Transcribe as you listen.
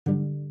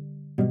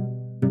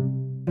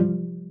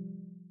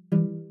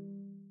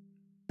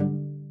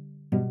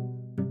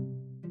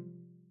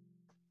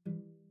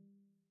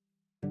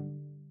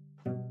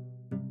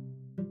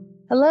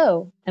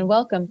Hello, and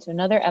welcome to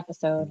another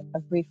episode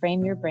of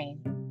Reframe Your Brain.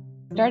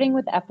 Starting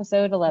with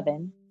episode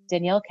 11,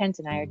 Danielle Kent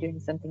and I are doing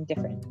something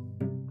different.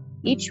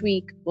 Each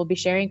week, we'll be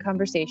sharing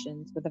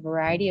conversations with a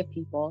variety of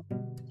people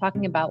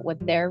talking about what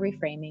they're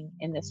reframing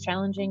in this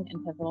challenging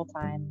and pivotal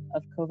time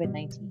of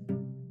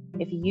COVID-19.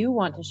 If you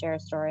want to share a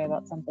story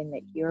about something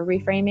that you're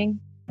reframing,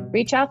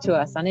 reach out to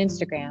us on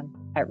Instagram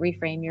at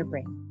Reframe Your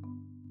Brain.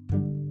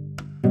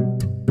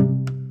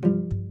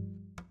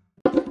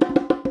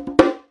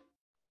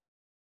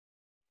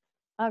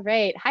 All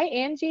right. Hi,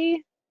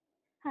 Angie.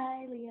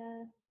 Hi,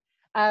 Leah.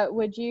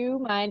 Would you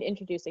mind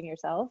introducing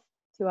yourself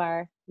to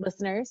our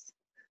listeners?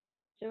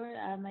 Sure.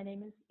 My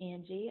name is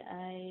Angie.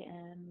 I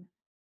am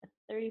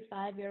a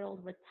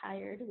 35-year-old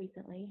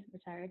recently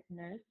retired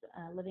nurse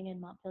living in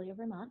Montpelier,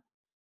 Vermont.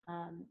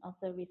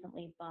 Also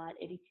recently bought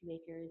 82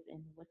 acres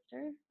in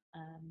Worcester.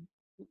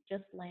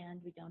 Just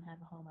land. We don't have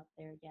a home up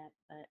there yet,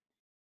 but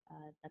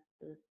that's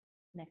the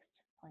next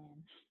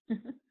plan.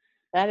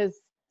 That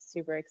is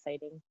super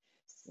exciting.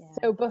 Yeah.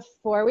 So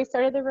before we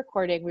started the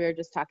recording, we were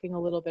just talking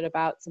a little bit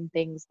about some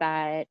things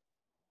that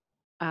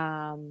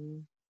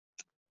um,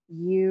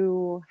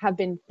 you have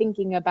been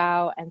thinking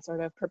about and sort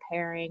of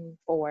preparing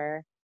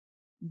for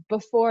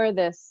before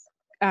this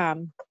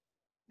um,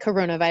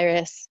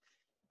 coronavirus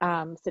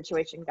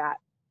situation got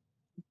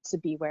to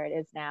be where it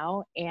is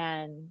now.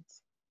 And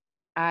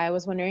I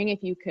was wondering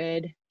if you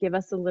could give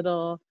us a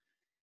little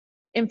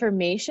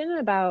information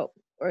about,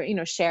 or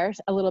share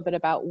a little bit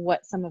about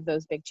what some of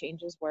those big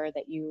changes were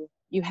that you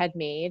had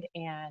made,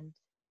 and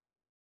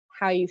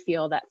how you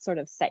feel that sort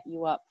of set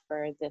you up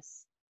for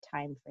this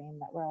time frame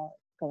that we're all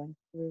going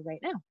through right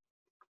now.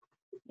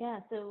 Yeah.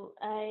 So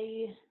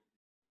I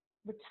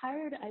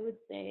retired, I would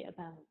say,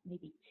 about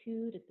maybe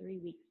 2 to 3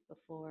 weeks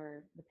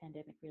before the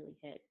pandemic really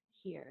hit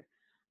here.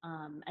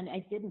 And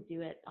I didn't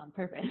do it on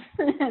purpose.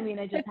 I mean,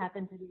 I just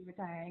happened to be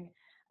retiring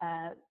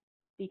uh,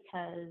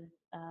 because,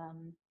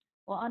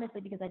 well, honestly,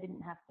 because I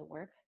didn't have to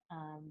work.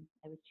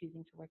 I was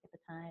choosing to work at the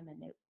time,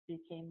 and it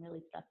became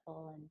really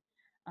stressful.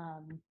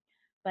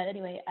 But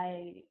anyway,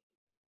 I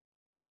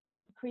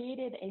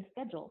created a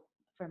schedule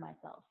for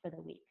myself for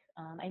the week.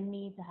 I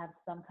need to have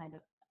some kind of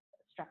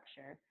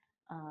structure.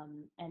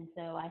 And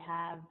so I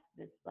have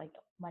this, like,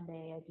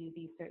 Monday I do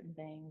these certain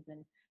things,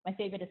 and my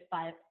favorite is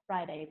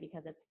Friday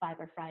because it's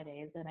Fiber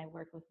Fridays, and I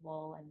work with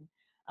wool and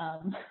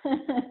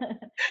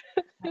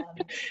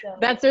so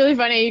That's really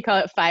funny you call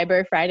it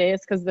Fiber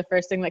Fridays, because the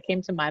first thing that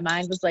came to my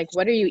mind was like,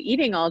 what are you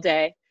eating all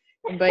day?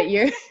 But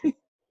you're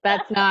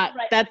that's not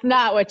right, that's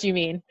not what you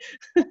mean.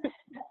 that's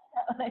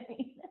what I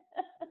mean.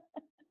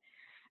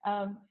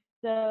 Um,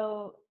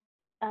 so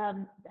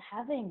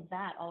having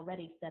that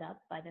already set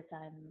up by the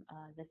time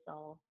this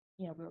all,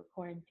 we were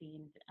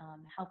quarantined,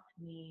 helped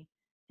me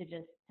to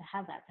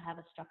have that, to have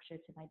a structure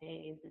to my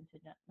days, and to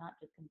not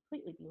just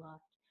completely be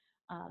lost.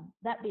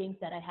 That being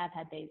said, I have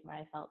had days where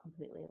I felt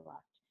completely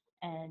lost,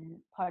 and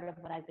part of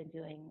what I've been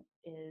doing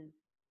is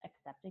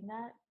accepting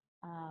that.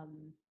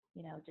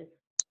 Just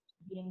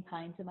being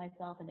kind to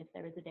myself, and if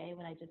there is a day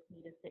when I just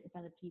need to sit in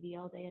front of the TV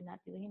all day and not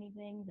doing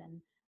anything,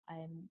 then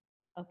I'm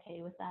okay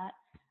with that.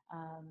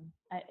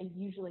 I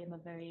usually am a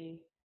very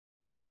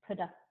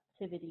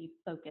productivity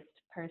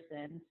focused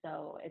person,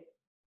 so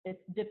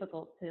it's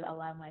difficult to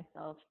allow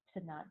myself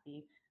to not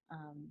be.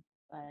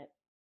 But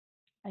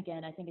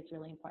again, I think it's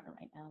really important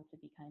right now to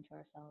be kind to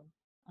ourselves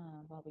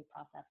while we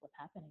process what's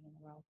happening in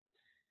the world.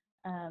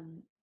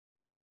 Um,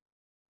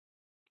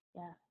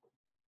 yeah.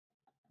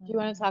 Do you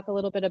want to talk a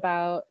little bit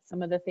about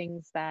some of the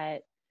things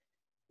that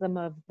some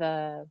of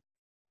the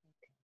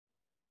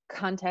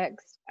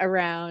context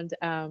around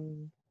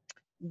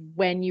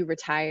when you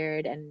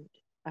retired, and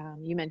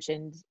you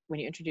mentioned when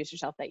you introduced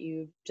yourself that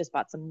you just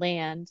bought some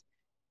land,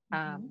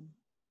 Mm-hmm.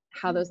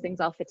 how those things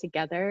all fit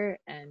together,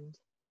 and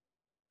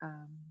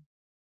um,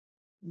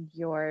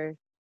 your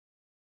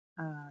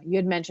you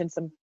had mentioned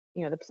some,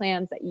 the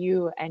plans that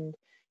you and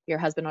your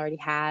husband already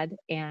had,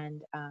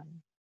 and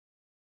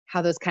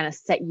how those kind of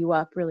set you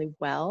up really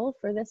well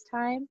for this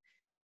time.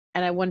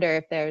 And I wonder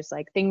if there's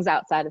like things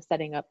outside of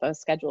setting up a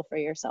schedule for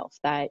yourself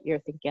that you're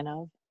thinking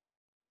of.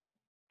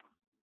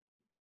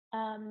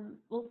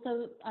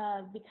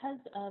 Because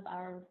of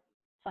our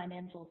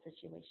financial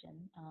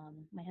situation,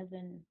 my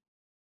husband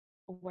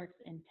works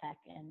in tech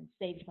and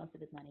saved most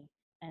of his money,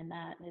 and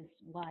that is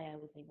why I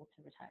was able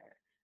to retire.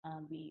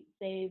 We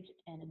saved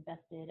and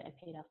invested. I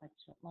paid off my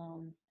student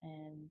loans,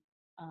 and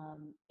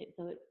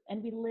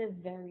and we live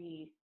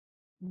very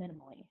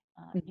minimally.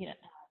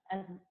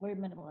 As we're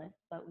minimalists,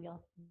 but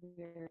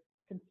we're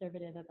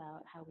conservative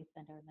about how we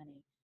spend our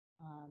money.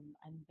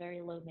 I'm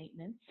very low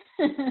maintenance.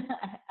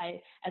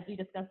 As we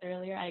discussed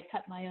earlier, I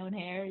cut my own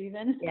hair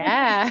even.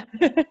 Yeah.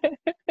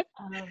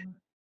 um,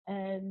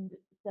 and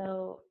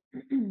so,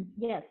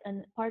 yes,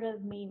 and part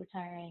of me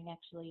retiring,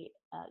 actually,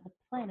 the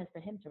plan is for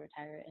him to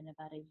retire in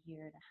about a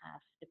year and a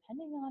half,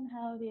 depending on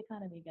how the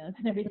economy goes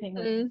and everything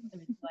with Mm.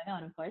 everything going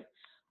on, of course.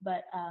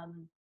 But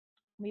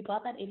we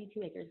bought that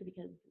 82 acres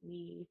because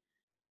we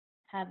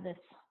have this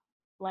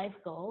life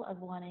goal of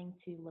wanting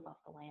to live off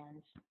the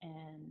land,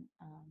 and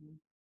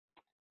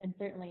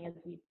certainly as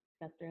we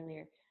discussed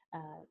earlier,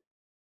 uh,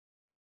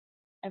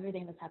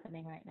 everything that's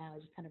happening right now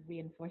is just kind of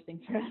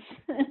reinforcing for us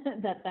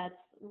that that's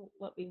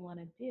what we want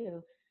to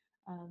do.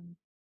 Um,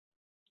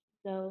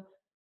 so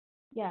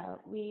yeah,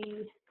 we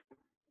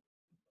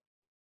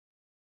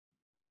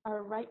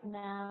are right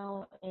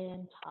now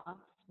in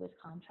talks with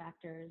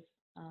contractors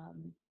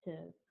to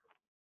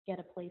get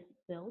a place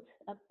built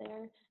up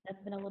there.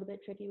 That's been a little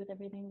bit tricky with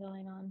everything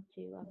going on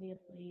too,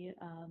 obviously.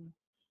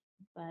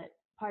 But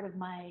part of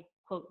my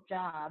quote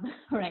job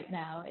right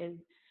now is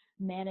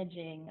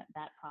managing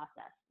that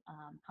process,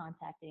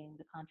 contacting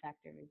the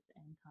contractors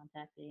and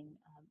contacting.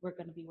 We're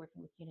going to be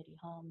working with Unity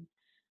Homes.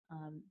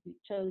 We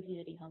chose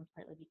Unity Homes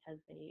partly because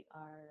they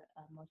are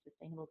a more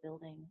sustainable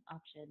building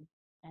option,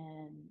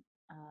 and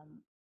um,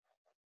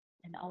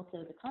 and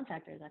also the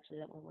contractors actually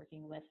that we're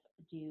working with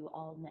do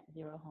all net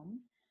zero homes.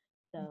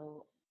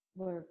 So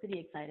we're pretty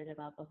excited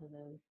about both of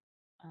those.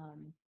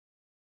 Um,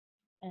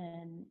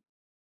 and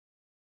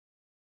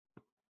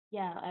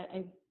yeah,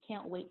 I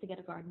can't wait to get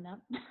a garden up.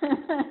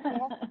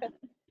 Yeah.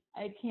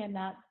 I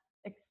cannot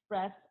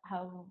express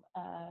how,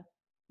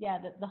 yeah,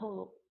 the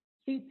whole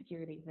food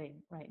security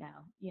thing right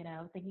now,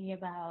 thinking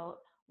about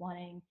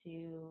wanting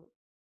to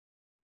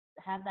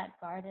have that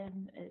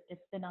garden,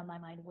 it's been on my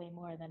mind way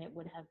more than it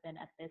would have been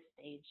at this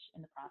stage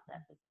in the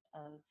process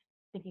of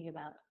thinking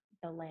about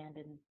the land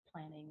and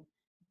planning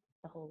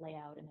the whole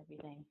layout and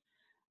everything.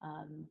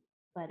 Um,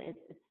 but it's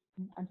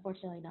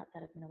unfortunately not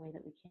set up in a way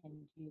that we can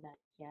do that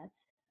yet.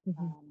 Mhm.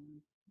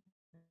 Um,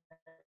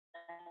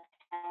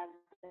 I have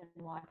been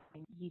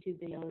watching YouTube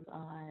videos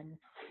on,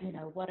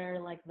 what are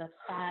like the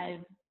 5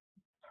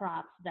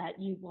 crops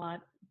that you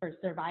want for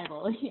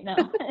survival,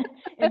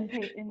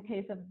 in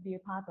case of the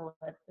apocalypse.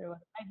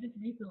 I just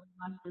recently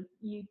watched this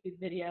YouTube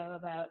video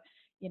about,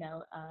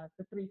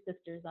 the 3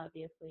 sisters,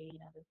 obviously,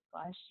 the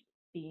squash,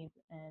 beans,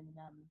 and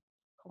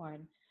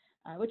corn,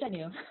 which I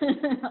knew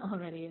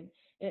already. And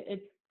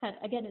it's kind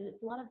of, again,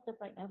 it's a lot of stuff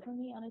right now for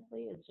me,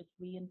 honestly, is just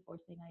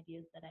reinforcing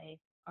ideas that I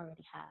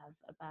already have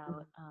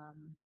about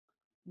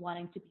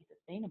wanting to be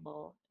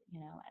sustainable,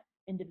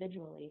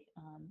 individually.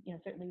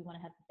 Certainly we want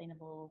to have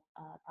sustainable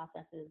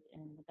processes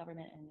in the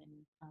government and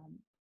in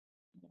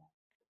you know,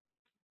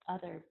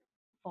 other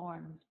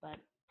forms, but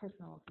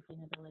personal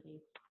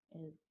sustainability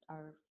is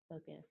our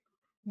focus.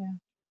 Yeah.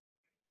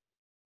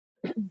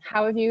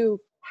 How have you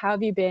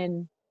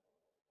been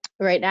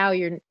right now?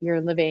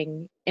 You're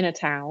living in a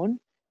town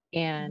Mhm.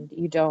 and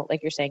you don't,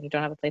 like you're saying, you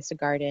don't have a place to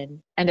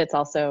garden, and it's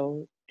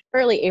also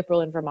early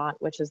April in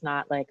Vermont, which is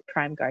not like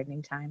prime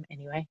gardening time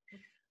anyway.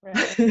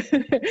 Right.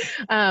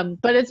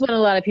 But it's when a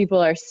lot of people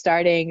are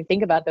starting to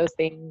think about those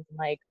things and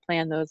like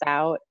plan those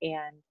out.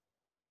 And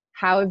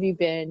how have you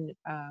been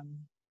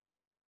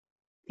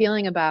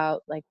feeling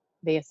about like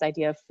this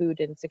idea of food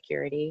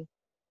insecurity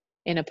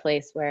in a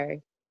place where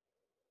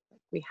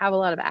we have a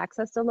lot of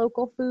access to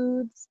local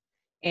foods,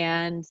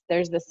 and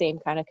there's the same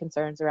kind of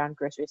concerns around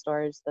grocery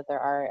stores that there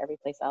are every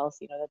place else,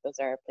 that those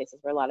are places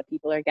where a lot of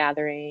people are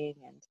gathering,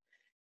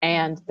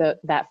 and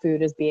that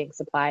food is being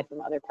supplied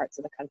from other parts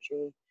of the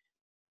country.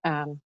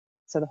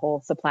 So the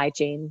whole supply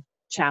chain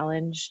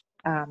challenge.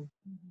 Mhm.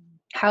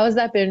 How has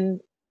that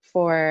been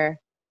for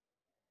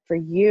for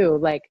you,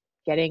 like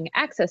getting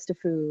access to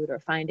food or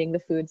finding the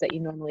foods that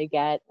you normally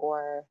get,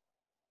 or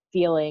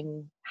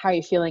feeling how are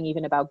you feeling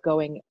even about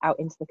going out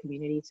into the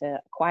community to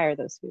acquire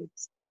those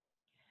foods?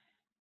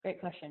 Great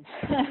question.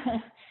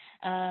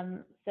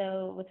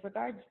 So with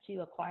regards to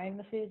acquiring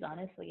the foods,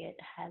 honestly, it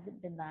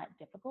hasn't been that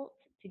difficult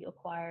to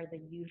acquire the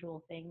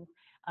usual things.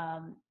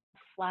 Um,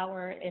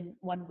 Flour in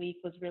one week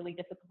was really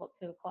difficult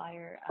to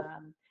acquire,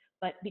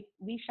 but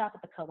we shop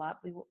at the co-op.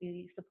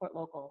 We support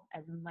local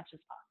as much as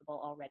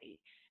possible already.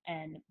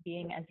 And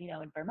being, as you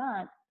know, in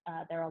Vermont,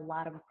 there are a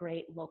lot of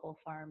great local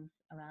farms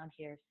around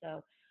here.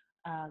 So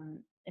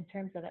in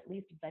terms of at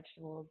least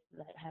vegetables,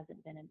 that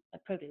hasn't been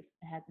produce,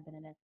 it hasn't been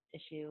an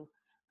issue.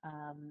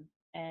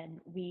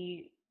 And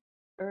we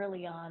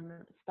early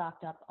on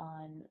stocked up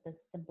on the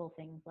simple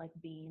things like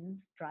beans,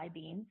 dry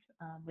beans,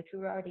 which we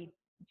already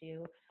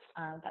do.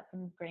 Got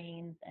some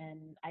grains,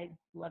 and I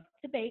love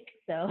to bake,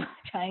 so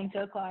trying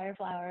to acquire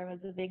flour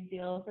was a big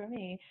deal for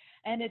me.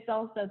 And it's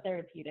also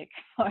therapeutic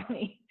for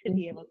me to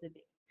be able to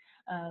do.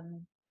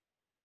 Um,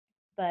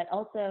 but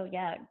also,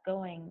 yeah,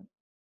 going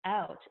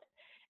out,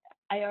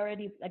 I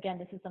already, again,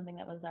 this is something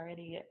that was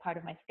already part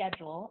of my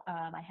schedule.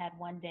 I had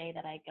one day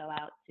that I go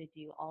out to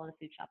do all of the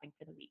food shopping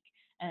for the week.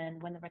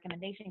 And when the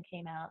recommendation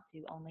came out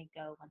to only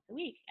go once a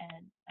week,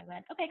 and I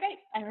went, okay, great,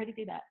 I already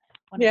do that.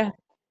 Yeah.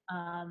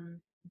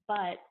 Wonderful.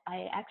 But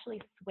I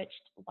actually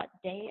switched what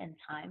day and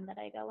time that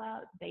I go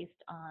out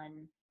based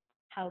on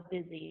how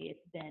busy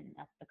it's been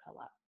at the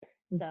co-op.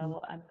 Hmm.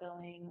 So I'm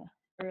going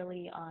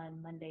early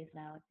on Mondays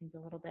now. It seems a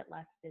little bit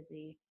less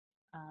busy.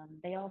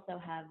 They also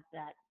have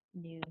that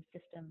new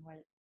system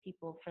where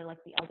people, for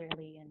like the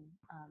elderly, and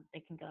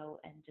they can go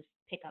and just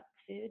pick up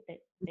food that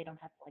they don't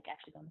have to like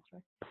actually go in the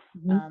store.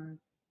 Hmm. Um,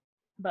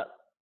 but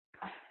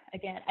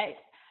again,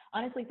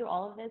 honestly, through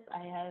all of this,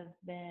 I have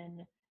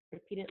been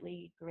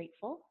repeatedly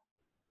grateful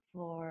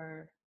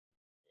for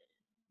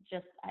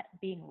just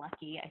being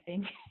lucky, I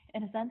think,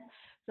 in a sense.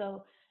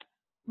 So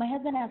my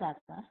husband has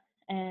asthma,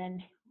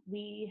 and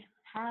we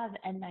have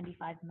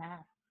N95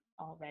 masks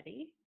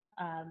already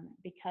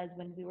because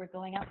when we were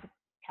going out to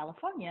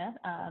California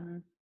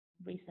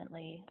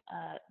recently,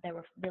 there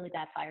were really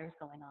bad fires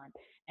going on,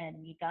 and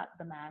we got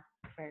the mask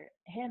for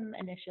him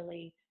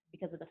initially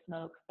because of the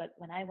smoke. But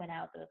when I went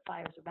out, the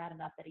fires were bad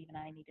enough that even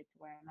I needed to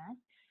wear a mask.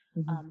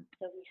 Hmm.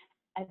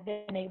 I've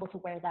been able to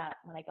wear that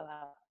when I go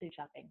out food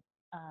shopping.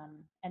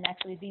 And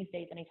actually, these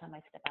days, anytime I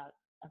step out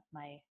of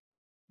my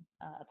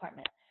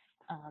apartment.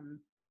 Um,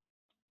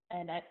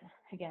 and I,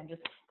 again,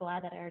 just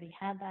glad that I already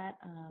had that.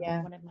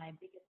 Yeah. One of my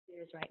biggest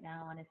fears right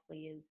now,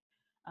 honestly, is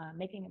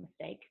making a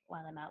mistake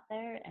while I'm out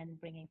there and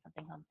bringing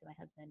something home to my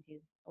husband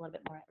who's a little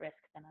bit more at risk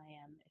than I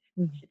am if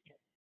we Mhm. should get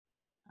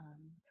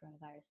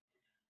coronavirus.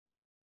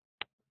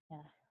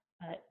 Yeah,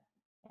 but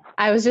yeah.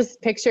 I was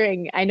just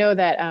picturing, I know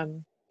that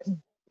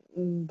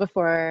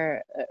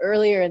before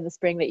earlier in the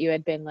spring that you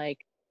had been like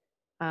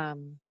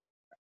um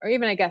or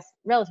even I guess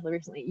relatively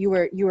recently, you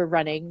were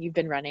running, you've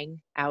been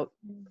running out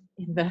in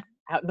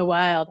Mm-hmm. the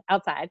wild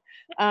outside.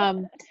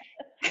 Um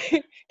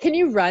can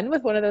you run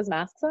with one of those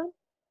masks on?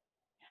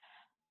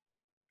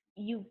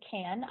 You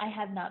can. I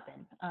have not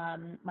been.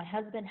 My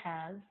husband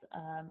has,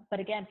 but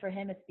again, for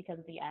him, it's because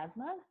of the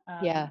asthma.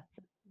 Yeah.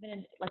 So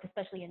even like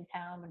especially in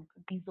town when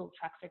diesel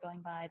trucks are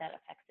going by, that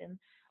affects him.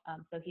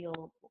 So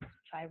he'll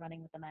try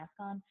running with the mask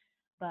on.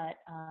 But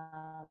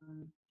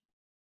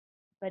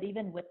but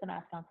even with the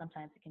mask on,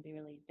 sometimes it can be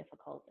really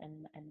difficult,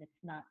 and it's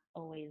not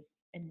always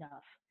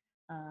enough.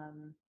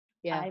 Um,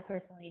 Yeah. I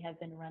personally have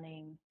been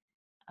running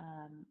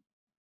um,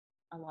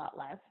 a lot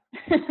less.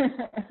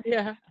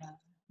 Yeah.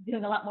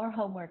 Doing a lot more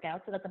home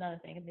workouts. So that's another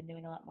thing. I've been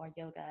doing a lot more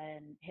yoga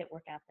and hit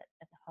workouts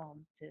at the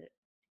home to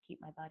keep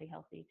my body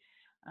healthy.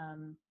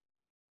 Um,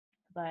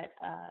 but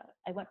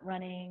I went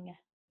running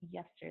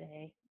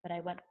yesterday, but I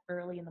went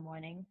early in the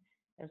morning.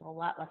 There's a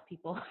lot less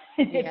people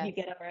if you Yes.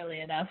 get up early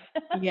enough.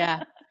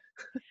 Yeah.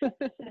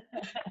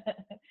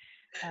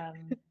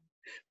 um,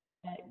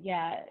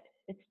 yeah,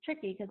 it's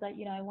tricky because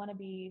I want to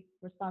be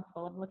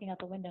responsible. I'm looking out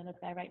the window in the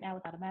sky right now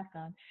without a mask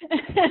on.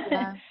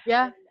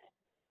 Yeah.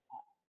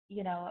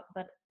 Yeah.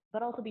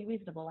 But also be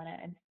reasonable in it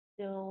and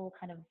still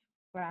kind of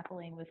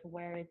grappling with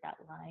where is that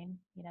line.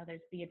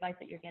 There's the advice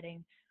that you're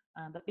getting,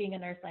 but being a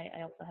nurse,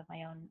 I also have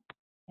my own,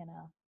 you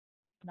know,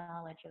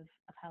 knowledge of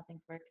how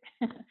things work.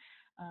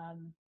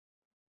 um,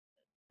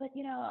 but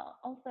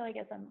also I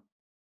guess I'm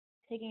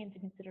taking into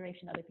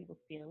consideration other people's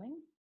feelings.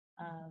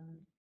 Um,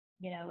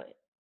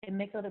 it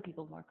makes other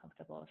people more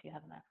comfortable if you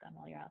have a mask on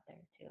while you're out there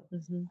too.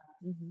 Hmm.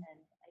 Hmm. And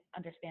I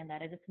understand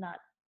that it's not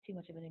too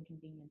much of an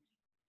inconvenience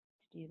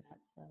to do that.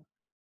 So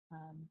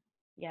um,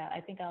 yeah,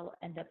 I think I'll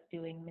end up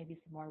doing maybe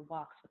some more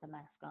walks with a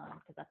mask on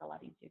because that's a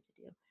lot easier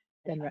to do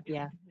than Then trying to yeah.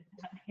 run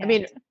without. I Yeah.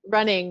 mean,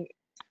 running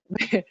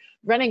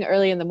running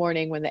early in the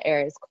morning when the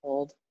air is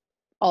cold,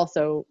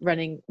 also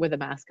running with a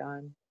mask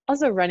on,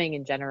 also running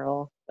in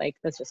general, like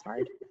that's just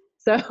hard.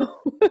 So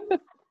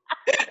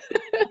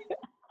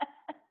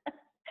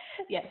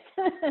Yes.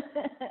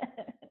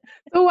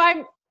 so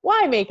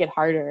why make it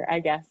harder, I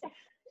guess.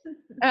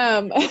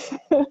 Um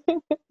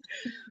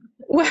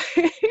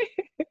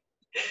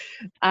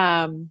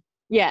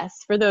yes,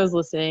 for those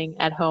listening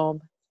at home,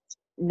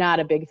 not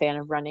a big fan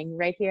of running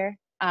right here.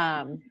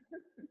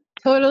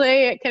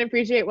 Totally can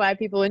appreciate why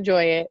people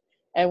enjoy it.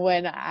 And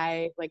when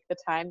I like the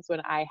times when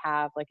I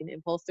have like an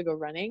impulse to go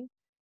running,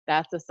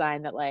 that's a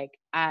sign that like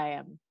I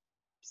am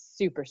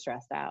super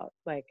stressed out.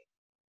 Like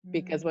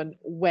because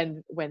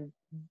Mm. when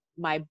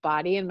my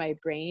body and my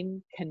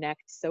brain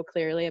connect so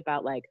clearly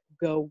about like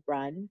go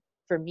run,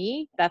 for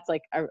me, that's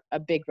like a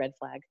big red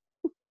flag.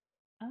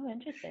 Oh,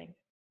 interesting.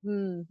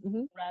 Mm-hmm.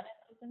 Run in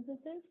those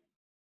instances?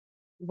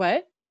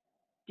 What?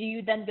 Do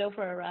you then go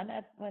for a run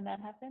when that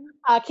happens?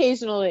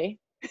 Occasionally.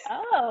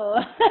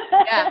 Oh.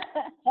 Yeah.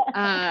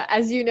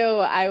 As you know,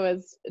 I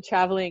was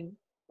traveling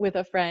with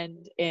a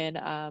friend in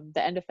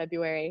the end of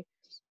February,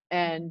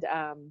 and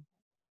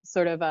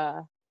sort of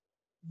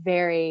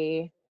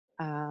very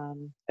a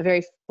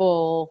very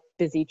full,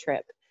 busy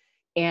trip.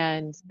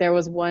 And there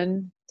was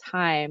one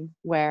time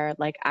where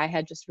like I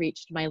had just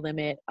reached my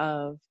limit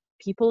of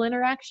people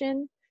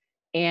interaction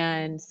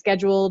and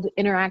scheduled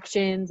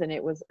interactions, and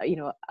it was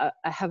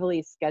a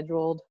heavily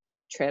scheduled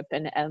trip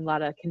and a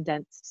lot of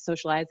condensed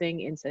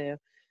socializing into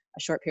a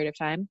short period of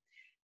time.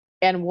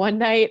 And one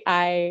night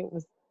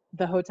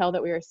the hotel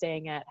that we were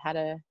staying at had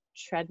a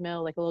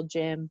treadmill, like a little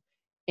gym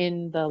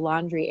in the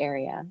laundry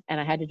area, and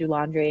I had to do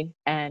laundry.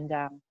 And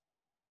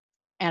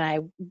I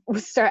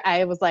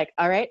was like,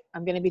 all right,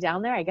 I'm going to be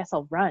down there. I guess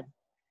I'll run.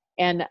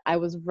 And I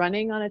was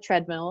running on a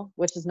treadmill,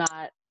 which is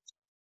not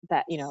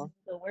that,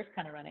 The worst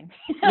kind of running.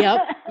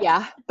 yep.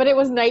 Yeah. But it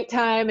was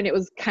nighttime and it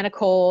was kind of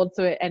cold.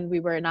 And we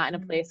were not in a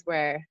Mm. place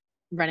where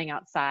running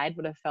outside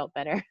would have felt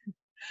better.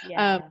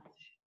 Yeah, Um, yeah.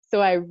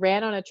 so I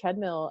ran on a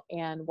treadmill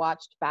and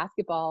watched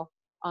basketball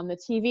on the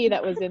TV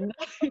that was in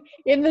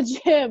in the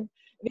gym.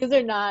 These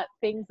are not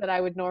things that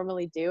I would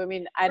normally do. I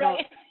mean,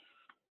 Right.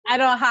 I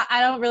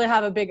don't really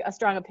have a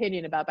strong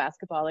opinion about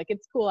basketball. Like,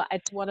 it's cool.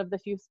 It's one of the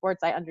few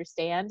sports I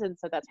understand, and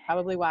so that's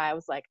probably why I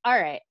was like, all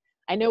right,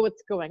 I know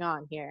what's going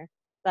on here.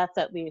 That's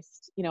at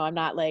least, I'm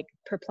not like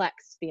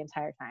perplexed the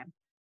entire time.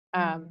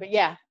 Mm. But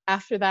yeah,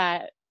 after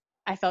that,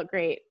 I felt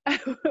great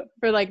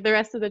for like the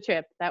rest of the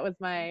trip. That was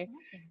I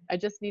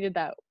just needed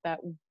that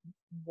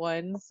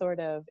one sort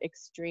of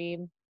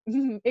extreme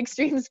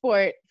extreme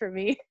sport for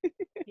me.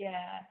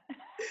 Yeah.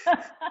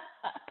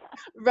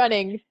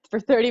 Running for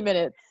 30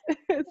 minutes.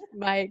 It's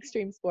my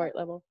extreme sport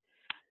level.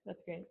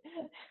 That's great.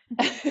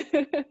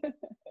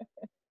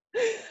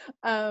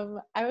 I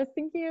was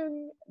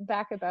thinking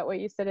back about what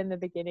you said in the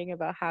beginning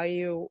about how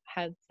you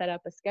had set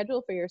up a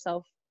schedule for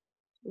yourself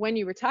when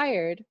you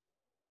retired,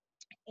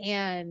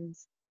 and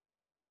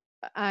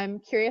I'm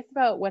curious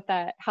about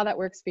how that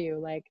works for you.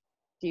 Like,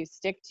 do you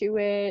stick to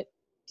it?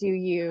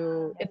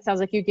 It sounds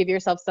like you give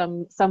yourself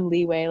some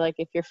leeway, like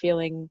if you're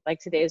feeling like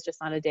today is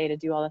just not a day to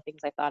do all the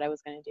things I thought I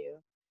was going to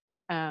do.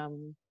 I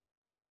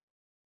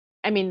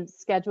mean,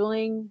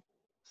 scheduling,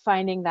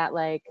 finding that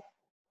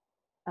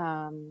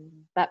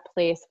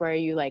place where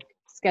you like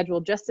schedule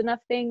just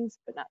enough things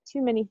but not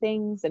too many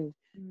things, and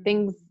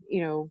things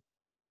Mm.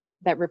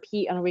 that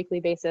repeat on a weekly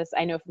basis.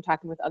 I know from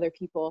talking with other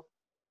people,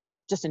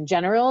 just in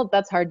general,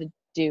 that's hard to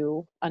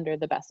do under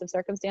the best of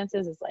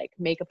circumstances, is like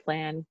make a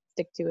plan,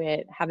 stick to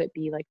it, have it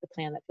be like the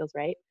plan that feels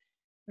right.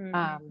 Mm.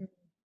 um,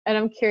 and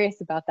I'm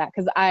curious about that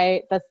because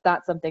that's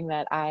not something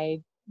that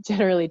I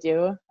generally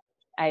do.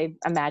 I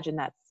imagine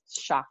that's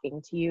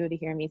shocking to you to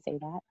hear me say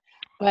that,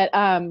 but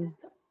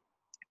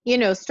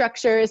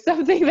structure is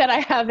something that I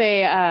have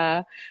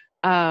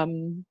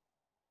an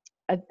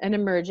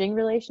emerging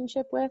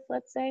relationship with,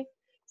 let's say.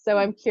 So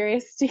I'm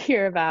curious to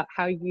hear about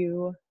how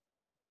you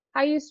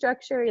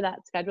structure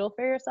that schedule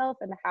for yourself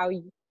and how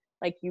you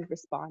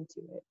respond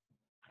to it.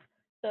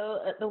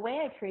 So the way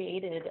I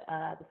created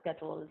the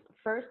schedule is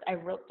first I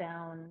wrote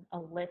down a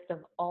list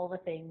of all the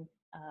things,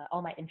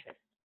 all my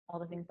interests, all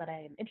the things that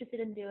I am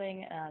interested in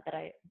doing, that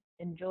I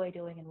enjoy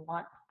doing and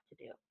want to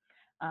do.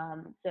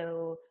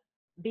 So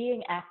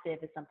being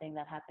active is something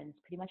that happens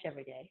pretty much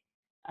every day.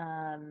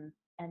 And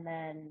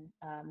then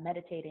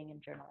meditating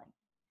and journaling.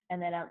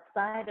 And then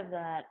outside of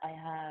that, I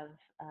have,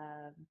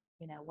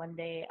 one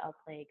day I'll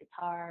play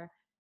guitar,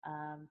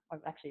 or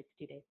actually it's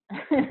 2 days.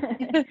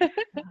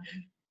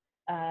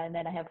 And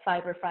then I have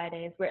Fiber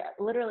Fridays, where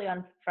literally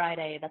on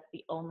Friday, that's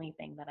the only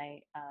thing that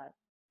I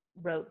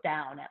wrote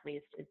down at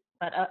least.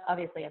 But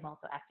obviously, I'm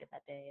also active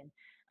that day.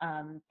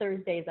 And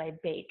Thursdays, I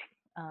bake.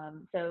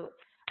 So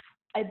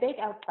I bake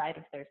outside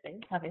of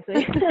Thursdays,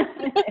 obviously,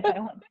 if I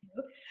want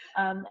to.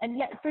 And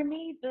yet, for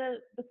me,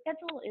 the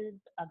schedule is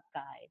a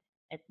guide.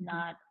 It's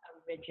not a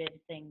rigid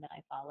thing that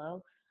I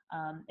follow.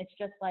 It's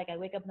just like I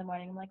wake up in the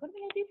morning, I'm like, what am I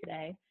going to do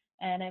today?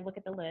 And I look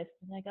at the list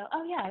and I go,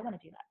 oh, yeah, I want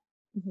to do that.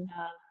 Mhm.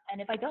 And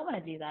if I don't want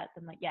to do that,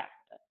 then like, yeah,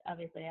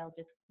 obviously I'll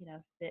just,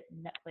 sit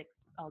Netflix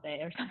all day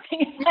or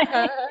something.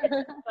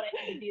 That's what I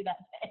need to do that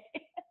day.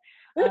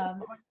 Or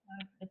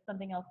if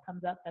something else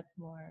comes up that's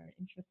more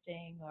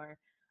interesting, or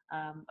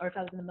if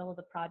I was in the middle of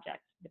the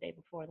project the day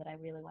before that I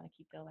really want to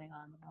keep going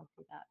on, then I'll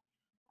do that.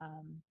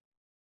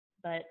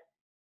 But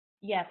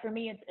yeah, for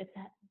me, it's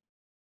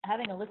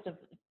having a list of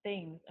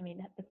things. I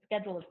mean, the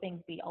schedule of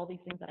things be all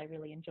these things that I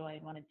really enjoy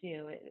and want to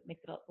do. It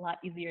makes it a lot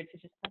easier to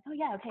just like, oh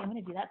yeah, okay, I'm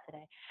going to do that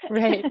today.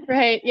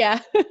 Right, yeah.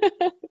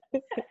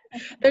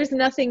 There's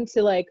nothing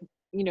to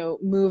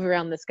move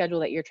around the schedule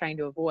that you're trying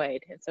to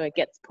avoid, and so it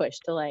gets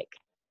pushed to like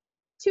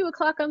 2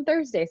 o'clock on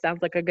Thursday.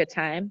 Sounds like a good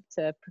time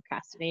to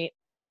procrastinate.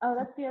 Oh,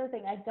 that's the other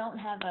thing. I don't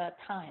have a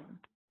time.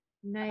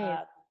 Nice.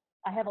 Uh,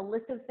 I have a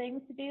list of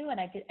things to do, and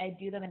I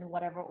do them in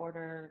whatever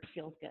order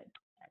feels good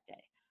that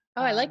day.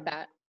 Oh, I like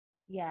that.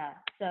 Yeah.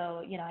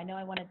 So, I know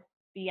I want to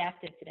be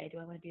active today. Do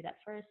I want to do that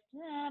first?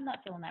 I'm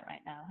not feeling that right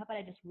now. How about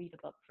I just read a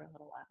book for a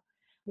little while?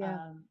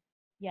 Yeah.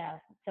 Yeah.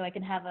 So I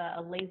can have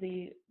a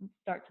lazy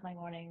start to my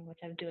morning,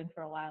 which I was doing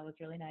for a while, was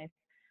really nice.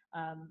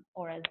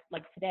 Or as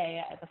like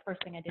today, the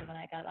first thing I did when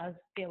I was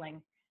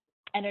feeling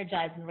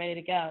energized and ready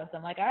to go. So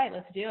I'm like, all right,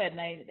 let's do it.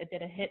 And I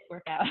did a HIIT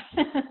workout.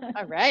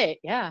 All right.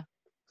 Yeah.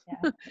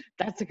 Yeah.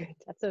 That's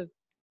a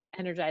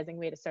energizing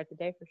way to start the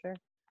day for sure.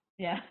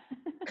 Yeah.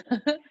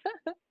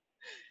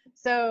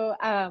 So,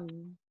 I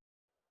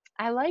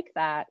like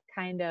that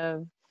kind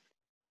of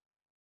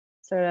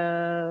sort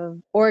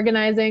of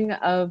organizing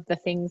of the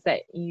things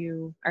that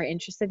you are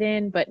interested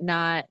in, but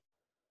not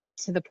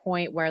to the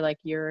point where like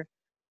you're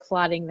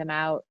plotting them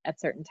out at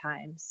certain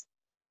times,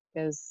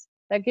 because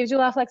that gives you a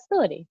lot of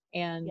flexibility.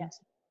 And Yeah.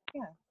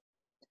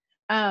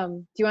 yeah.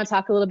 Do you want to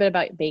talk a little bit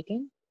about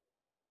baking?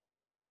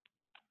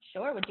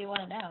 Sure. What do you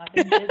want to know? I've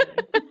been busy.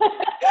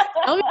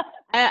 Tell me,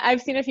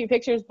 I've seen a few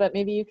pictures, but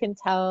maybe you can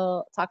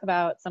talk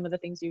about some of the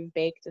things you've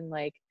baked, and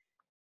like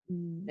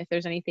if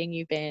there's anything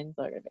you've been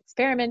sort of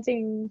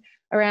experimenting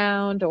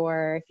around,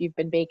 or if you've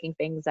been baking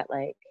things that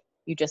like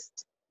you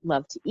just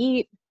love to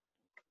eat.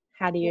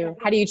 How do Yeah.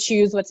 you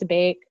choose what to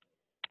bake?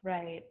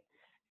 Right.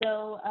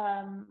 So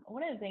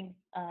one of the things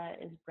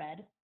is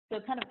bread. So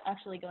kind of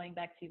actually going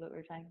back to what we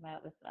were talking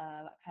about with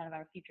kind of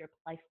our future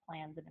life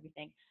plans and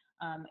everything,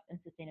 and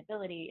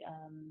sustainability.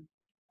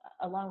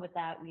 Along with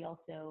that, we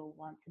also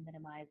want to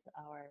minimize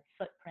our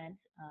footprint,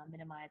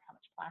 minimize how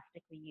much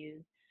plastic we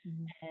use.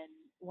 Mhm. And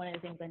one of the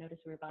things I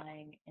noticed we were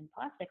buying in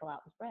plastic a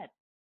lot was bread.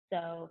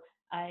 So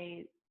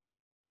I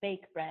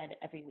bake bread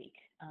every week,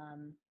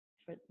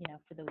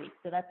 for the week.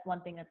 So that's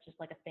one thing that's just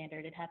like a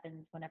standard. It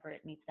happens whenever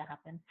it needs to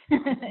happen.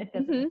 It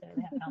doesn't Mhm.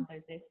 necessarily happen on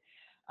Thursdays.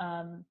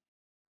 Um,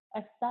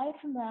 Aside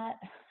from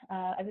that,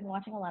 I've been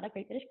watching a lot of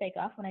Great British Bake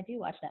Off when I do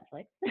watch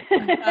Netflix.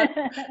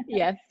 Uh-huh.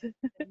 Yes.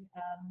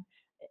 And,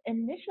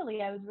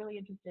 initially, I was really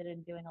interested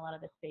in doing a lot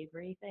of the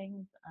savory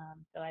things.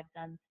 So I've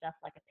done stuff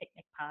like a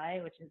picnic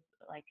pie, which is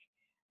like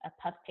a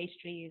puff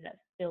pastry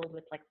that's filled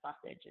with like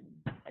sausage and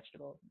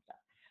vegetables and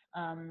stuff.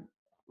 Um,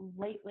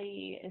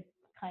 Lately, it's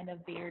kind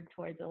of veered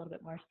towards a little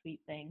bit more sweet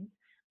things.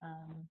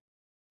 Um,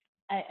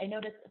 I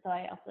noticed, so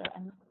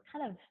I'm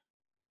kind of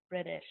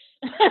British.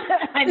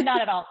 I'm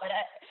not at all,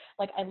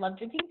 but I love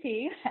drinking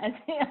tea, as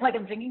like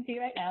I'm drinking tea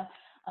right now.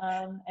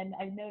 And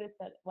I've noticed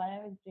that when I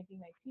was drinking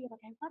my tea, like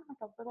I want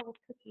like a little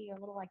cookie or a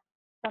little like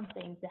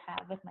something to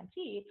have with my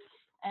tea.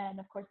 And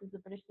of course, it's a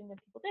British thing that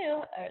people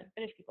do, or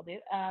British people do.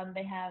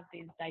 They have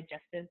these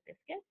digestive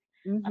biscuits.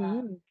 Um,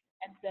 Hmm.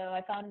 and so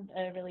I found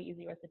a really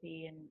easy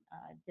recipe and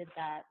did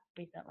that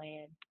recently,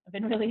 and I've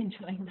been really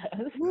enjoying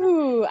those.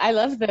 Ooh, I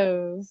love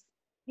those.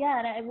 Yeah,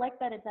 and I like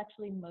that it's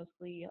actually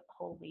mostly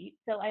whole wheat.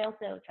 So I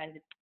also try to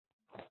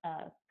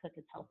cook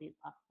as healthy as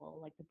possible.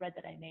 Like the bread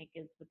that I make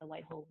is with the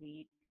white whole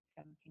wheat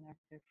from King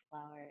Arthur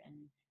flour,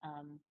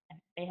 and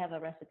they have a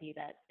recipe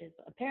that is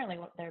apparently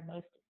their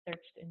most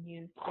searched and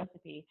used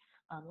recipe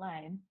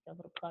online. So a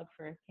little plug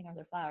for King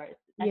Arthur flour. It's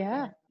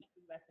Yeah.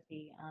 excellent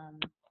recipe.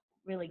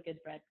 Really good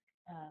bread.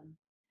 Um,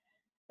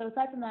 so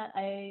aside from that,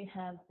 I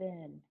have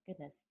been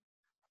goodness.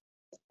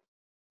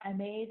 I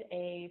made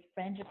a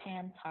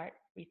frangipane tart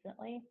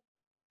recently.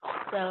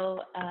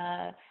 So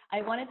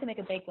I wanted to make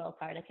a Bakewell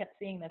tart. I kept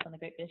seeing this on the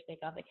Great British Bake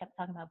Off. They kept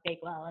talking about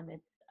Bakewell, and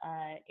it's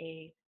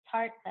a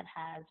tart that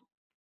has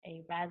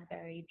a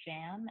raspberry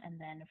jam and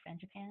then a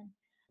frangipane.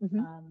 Hmm.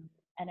 Um,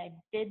 and I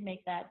did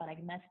make that, but I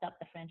messed up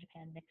the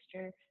frangipane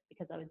mixture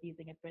because I was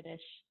using a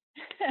British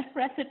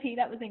recipe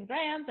that was in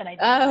grams, and I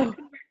did not Oh.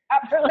 convert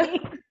properly.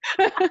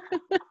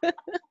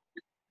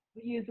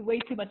 We used way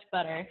too much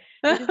butter,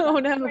 which is Oh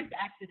not the no. first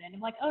accident.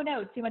 I'm like, oh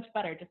no, too much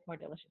butter, just more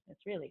deliciousness,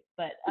 really.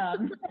 But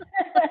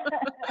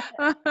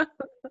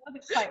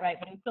wasn't quite right,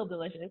 but it was still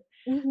delicious.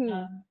 Hmm.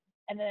 Um,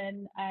 and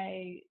then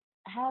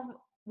have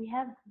we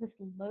have this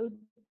a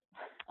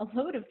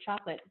load of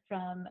chocolate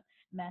from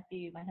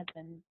Matthew, my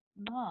husband's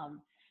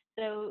mom.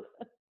 So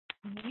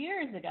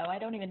years ago, I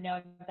don't even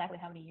know exactly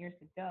how many years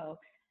ago,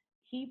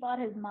 he bought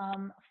his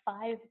mom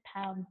 5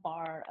 pound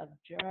bar of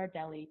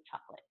Ghirardelli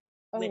chocolate,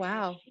 Oh which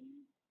wow. she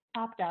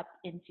chopped up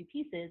into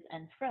pieces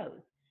and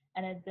froze,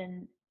 and has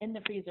been in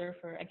the freezer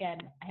for again,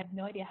 I have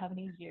no idea how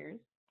many years,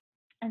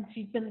 and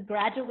she's been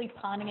gradually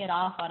pawning it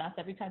off on us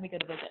every time we go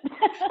to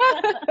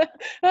visit.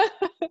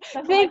 So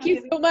I'm like, Thank I'm you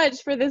giving so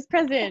much for this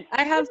present.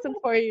 I have some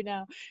for you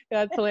now.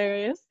 That's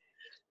hilarious.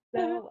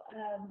 so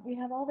we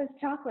have all this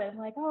chocolate. I'm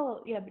like,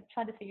 oh yeah, but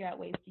trying to figure out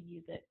ways to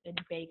use it in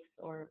bakes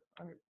or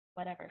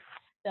whatever.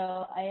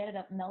 So I ended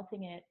up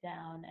melting it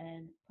down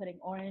and putting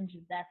orange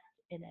zest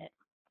in it,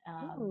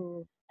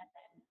 Ooh, and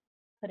then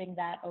putting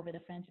that over the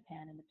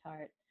frangipane and the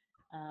tart.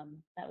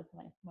 That was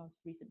my most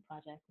recent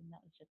project, and that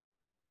was just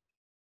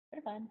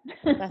sort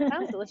of that sounds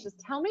fun. delicious.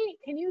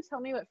 Can you tell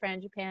me what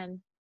frangipane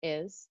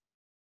is?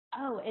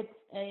 Oh, it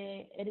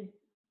is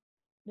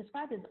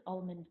described as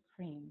almond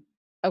cream.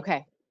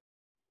 Okay.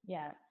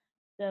 Yeah.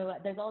 So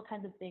there's all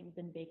kinds of things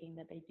in baking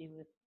that they do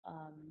with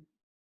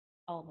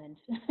almond,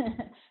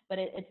 but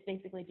it's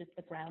basically just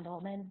the ground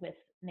almond with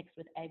mixed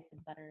with eggs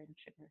and butter and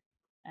sugar,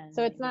 and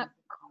So then it's they use not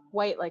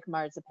quite like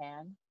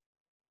marzipan,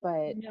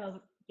 but no,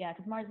 yeah,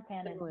 because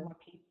marzipan is similar. more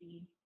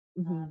pasty,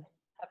 Hmm.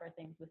 cover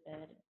things with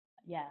it.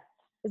 Yeah.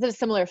 Is it a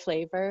similar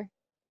flavor?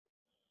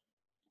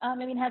 I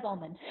mean, it has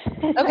almond.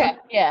 Okay. So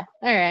Yeah.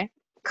 All right.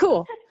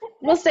 Cool.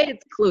 We'll say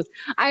it's close.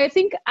 I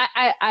think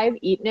I've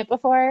eaten it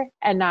before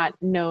and not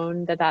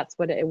known that that's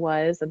what it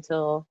was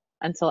until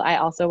I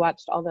also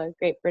watched all the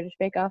Great British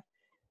Bake Off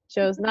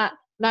shows. Not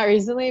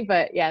recently,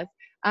 but yes.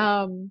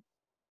 Um,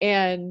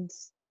 and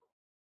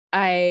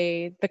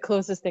the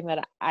closest thing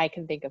that I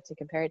can think of to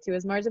compare it to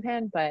is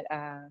marzipan, but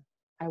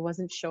I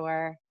wasn't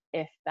sure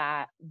if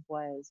that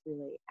was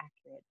really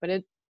accurate.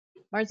 But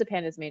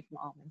marzipan is made from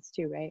almonds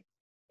too, right?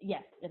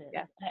 yes, it is.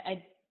 Yeah.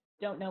 I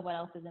don't know what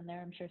else is in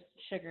there. I'm sure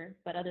sugar,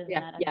 but other than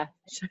Yeah. that, Yeah.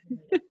 I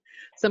haven't made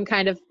Some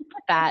kind of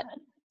fat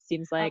it.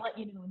 seems I'll like. let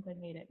you know once I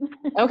made it.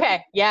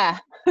 Okay. Yeah.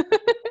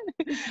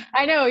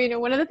 I know,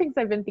 one of the things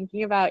I've been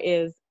thinking about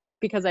is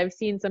because I've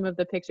seen some of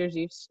the pictures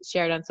you've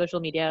shared on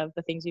social media of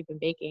the things you've been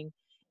baking,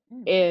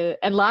 Mm.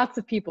 and lots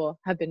of people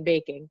have been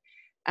baking.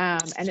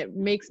 And it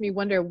makes me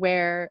wonder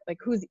like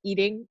who's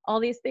eating all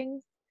these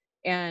things.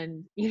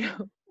 And,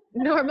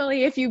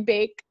 normally if you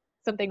bake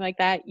something like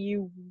that,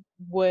 you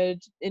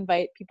would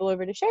invite people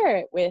over to share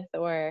it with,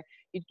 or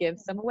you'd give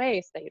some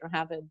away so that you don't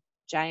have a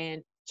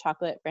giant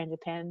chocolate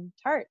frangipane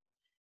tart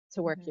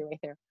to work Mhm. your way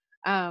through.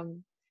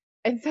 Um,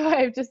 and so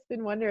I've just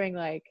been wondering,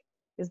 like,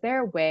 is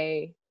there a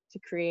way to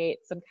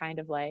create some kind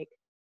of like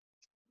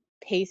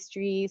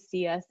pastry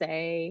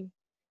CSA?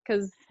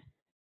 Because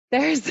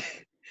there's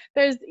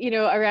there's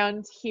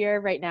around here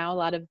right now, a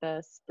lot of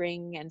the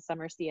spring and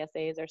summer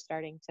CSAs are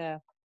starting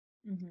to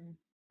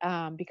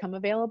Mhm. become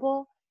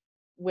available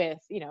with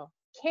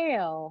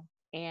kale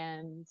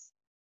and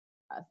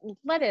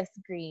lettuce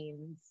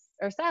greens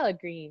or salad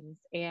greens,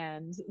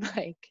 and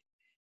like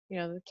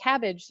the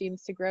cabbage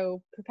seems to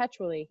grow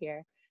perpetually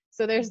here.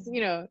 So there's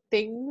Mhm.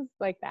 things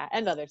like that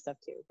and other stuff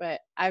too,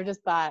 but I've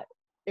just thought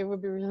it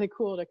would be really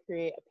cool to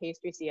create a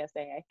pastry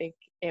CSA. I think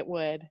it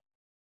would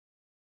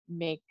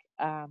make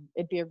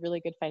it'd be a really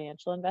good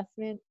financial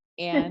investment.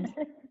 And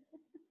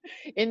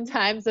in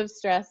times of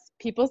stress,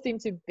 people seem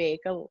to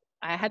bake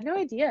I had no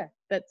idea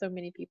that so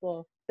many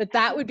people I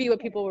that would didn't be what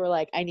either. people were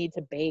like, I need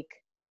to bake.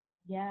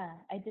 Yeah,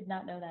 I did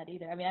not know that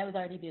either. I mean, I was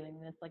already doing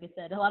this. Like I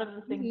said, a lot of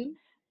the things Hmm.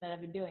 that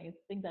I've been doing is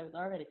things I was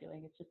already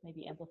doing. It's just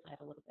maybe amplified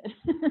a little bit.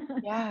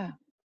 Yeah,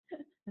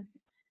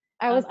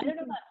 I was I don't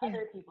know thinking, about yeah.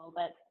 other people,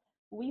 but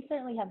we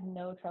certainly have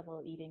no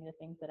trouble eating the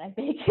things that I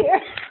bake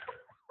here.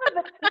 But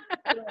just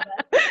a little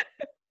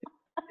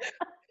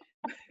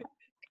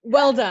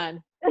Well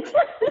done.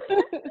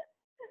 bit.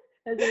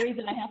 There's a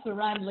reason I have to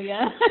run,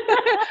 Leah.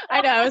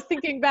 I know. I was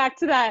thinking back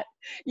to that,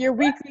 your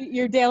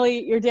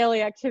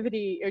daily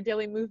activity, your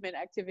daily movement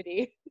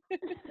activity.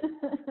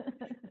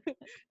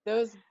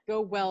 Those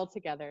go well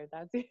together.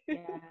 That's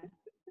Yeah.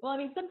 Well, I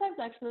mean, sometimes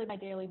actually my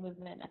daily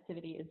movement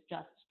activity is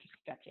just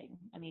stretching.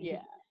 I mean,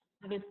 yeah.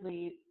 because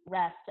obviously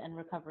rest and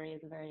recovery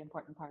is a very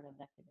important part of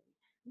the activity.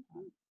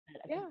 Um, Mhm.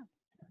 that I think Yeah.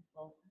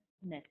 people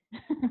miss.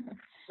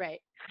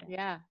 Right.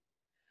 Yeah.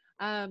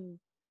 Yeah. Um,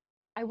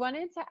 I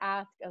wanted to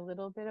ask a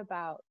little bit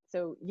about,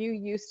 so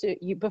you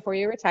before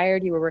you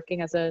retired, you were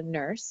working as a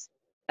nurse,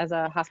 as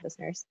a hospice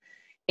nurse.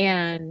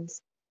 And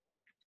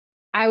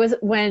I was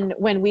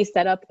when we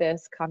set up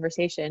this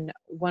conversation,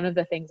 one of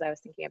the things I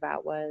was thinking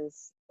about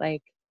was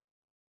like,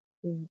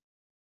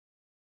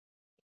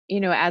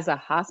 as a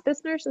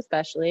hospice nurse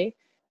especially,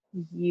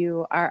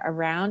 you are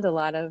around a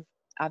lot of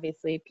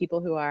obviously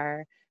people who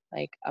are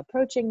like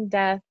approaching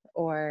death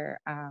or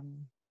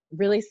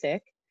really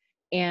sick.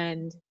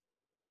 And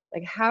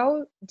like,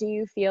 how do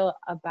you feel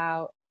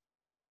about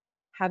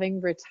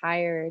having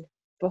retired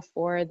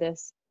before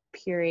this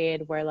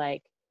period where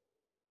like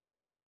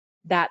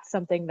that's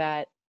something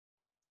that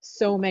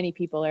so many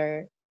people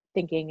are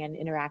thinking and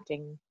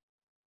interacting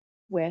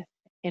with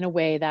in a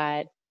way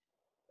that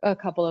a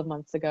couple of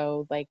months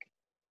ago, like,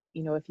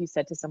 if you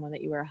said to someone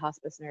that you were a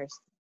hospice nurse,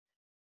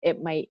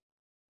 it might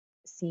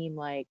seem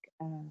like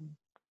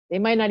they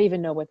might not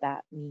even know what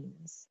that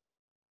means,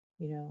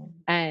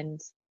 and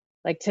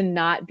like to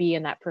not be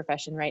in that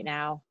profession right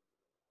now.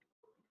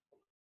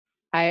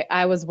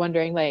 I was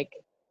wondering, like,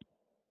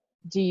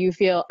 do you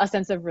feel a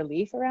sense of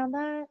relief around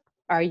that?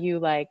 Are you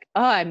like,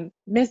 oh, I'm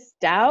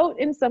missed out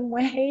in some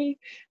way?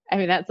 I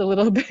mean, that's a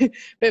little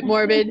bit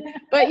morbid,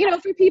 but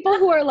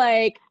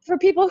for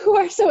people who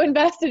are so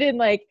invested in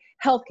like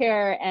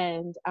healthcare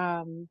and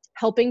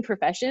helping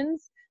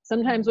professions,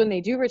 sometimes when Mhm.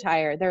 they do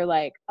retire, they're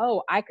like,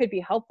 oh, I could be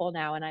helpful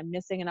now, and I'm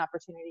missing an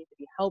opportunity to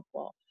be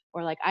helpful,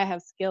 or like I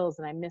have skills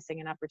and I'm missing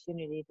an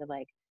opportunity to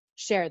like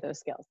share those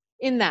skills.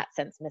 In that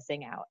sense,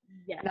 missing out,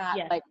 Yes, not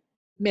yes. like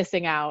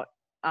missing out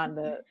on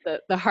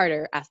the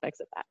harder aspects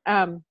of that.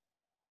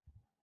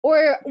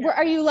 Or Yeah.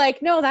 are you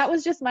like, no, that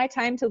was just my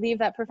time to leave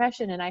that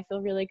profession, and I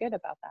feel really good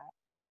about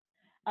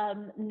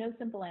No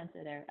simple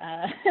answer there.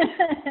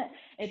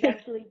 It's that?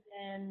 actually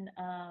been,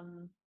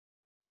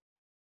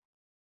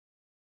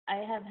 I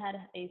have had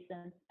a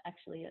sense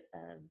actually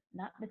of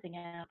not missing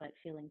out, but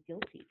feeling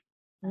guilty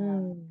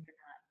Mm, for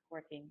not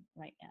working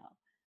right now.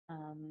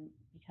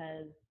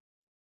 Because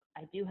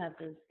I do have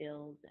those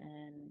skills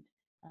and,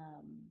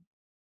 um,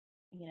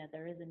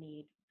 there is a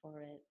need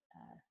for it.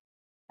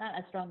 Not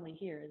as strongly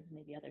here as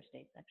maybe other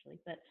states actually,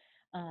 but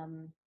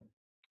um,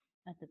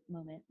 at the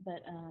moment.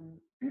 But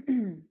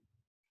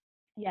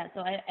yeah,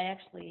 so I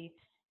actually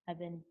have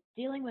been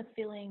dealing with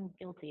feeling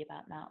guilty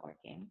about not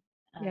working.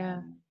 yeah.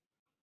 Um,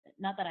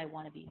 Not that I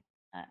want to be.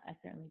 I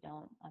certainly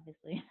don't.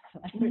 Obviously, so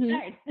I Hmm.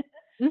 retired.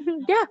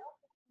 Hmm. Yeah.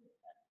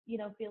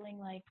 Feeling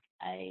like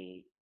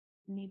I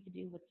need to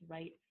do what's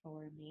right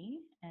for me,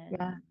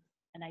 Yeah.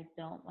 and I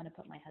don't want to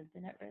put my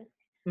husband at risk.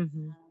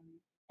 Hmm.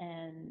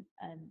 And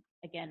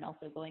again,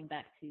 also going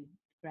back to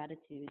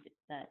gratitude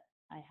that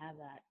I have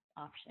that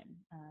option.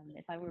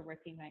 If I were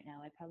working right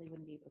now, I probably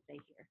wouldn't be able to stay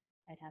here.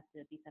 I'd have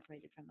to be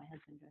separated from my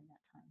husband during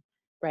that time,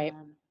 Right.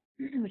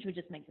 which would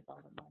just make this all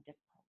the more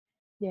difficult.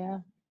 Yeah.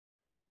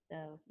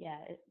 So yeah,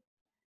 it's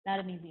not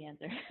an easy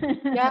answer.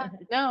 Yeah.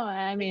 It's No,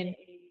 I been mean,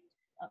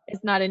 a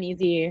it's not an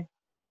easy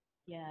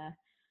yeah.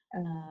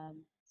 um,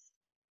 Um,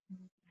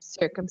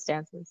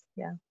 circumstances.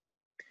 Yeah.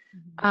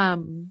 mhm.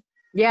 Um,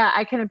 yeah,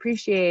 I can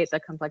appreciate the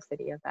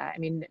complexity of that. I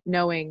mean,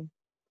 knowing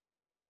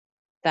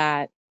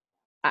that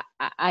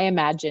I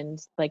imagined,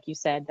 like you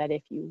said, that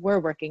if you were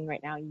working right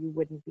now, you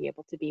wouldn't be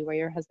able to be where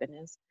your husband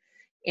is.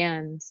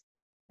 And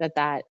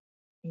that,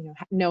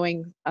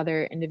 knowing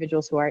other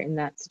individuals who are in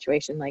that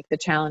situation, like the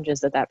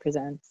challenges that that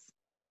presents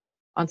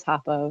on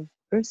top of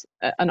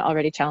an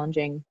already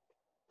challenging,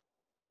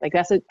 like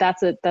that's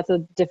a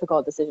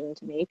difficult decision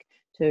to make,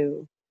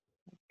 to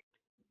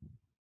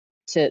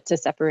to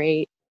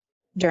separate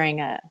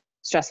during a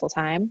stressful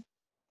time.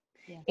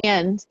 Yeah.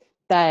 And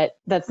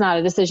that's not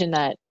a decision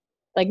that,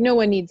 like, no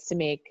one needs to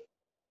make.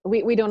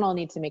 We don't all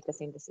need to make the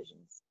same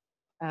decisions.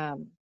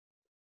 um,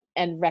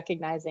 and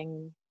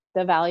recognizing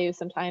the value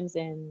sometimes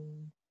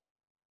in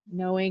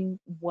knowing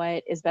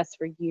what is best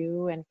for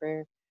you and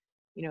for,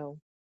 you know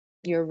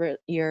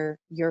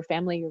your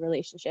family, your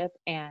relationship,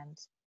 and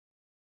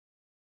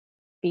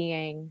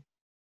being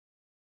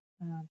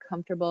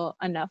comfortable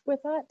enough with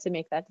that to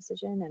make that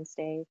decision and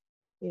stay,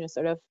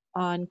 sort of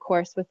on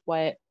course with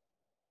what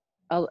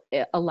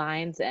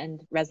aligns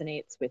and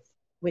resonates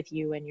with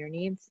you and your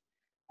needs.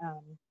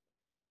 um,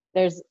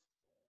 there's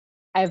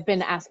I've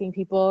been asking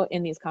people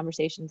in these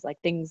conversations, like,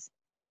 things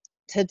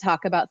to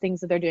talk about,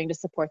 things that they're doing to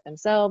support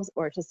themselves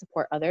or to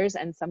support others,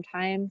 and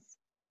sometimes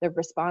the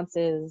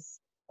responses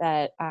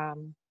that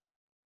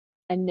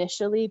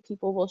initially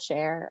people will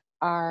share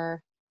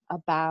are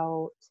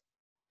about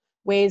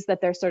ways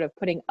that they're sort of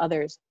putting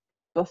others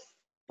bef-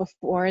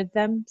 before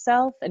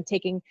themselves, and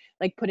taking,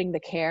 like, putting the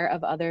care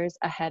of others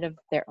ahead of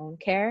their own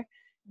care.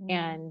 Mm.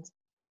 And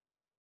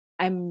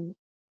I'm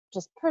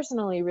just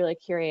personally really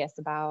curious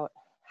about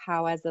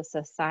how, as a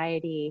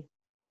society,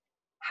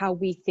 how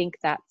we think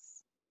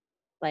that's,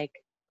 like,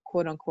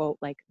 quote unquote,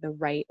 like, the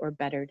right or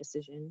better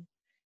decision.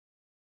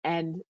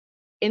 And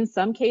in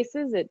some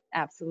cases it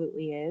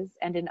absolutely is,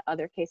 and in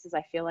other cases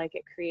I feel like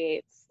it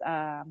creates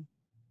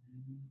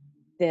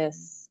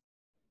this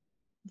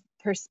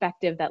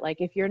perspective that,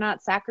 like, if you're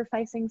not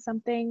sacrificing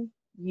something,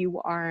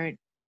 you aren't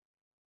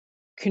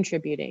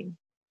contributing,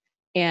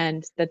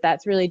 and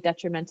that's really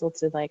detrimental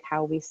to, like,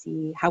 how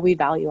we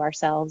value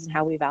ourselves and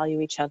how we value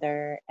each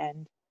other.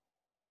 And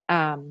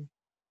um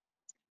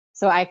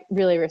so I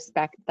really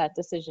respect that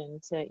decision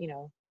to,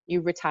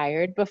 you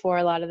retired before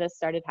a lot of this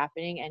started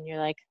happening, and you're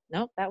like,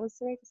 nope, that was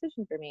the right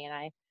decision for me, and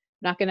I'm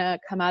not going to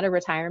come out of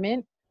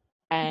retirement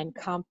and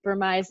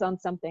compromise on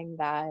something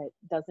that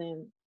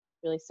doesn't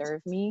really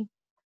serve me.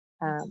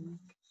 um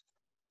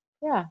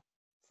yeah,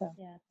 so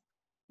Yeah.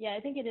 Yeah, I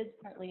think it is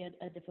partly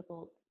a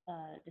difficult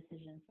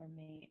decision for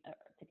me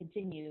to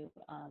continue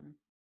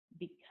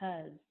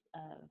because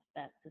of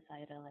that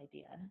societal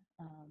idea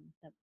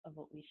of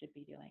what we should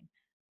be doing.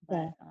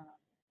 yeah. But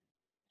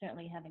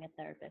certainly having a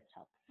therapist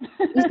helps.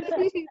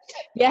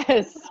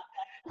 Yes,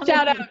 Some of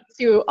shout out these,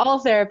 to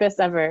all therapists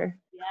ever.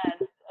 yes,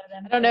 I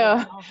I'm don't sure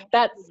know, all the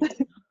that's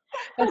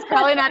that's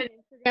probably not an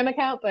Instagram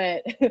account,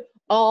 but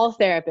all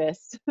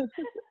therapists.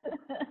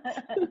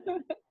 yeah.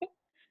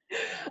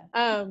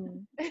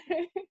 um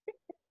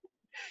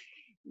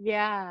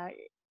yeah,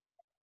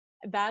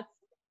 that's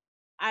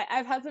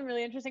I've had some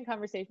really interesting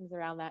conversations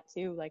around that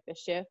too, like the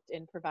shift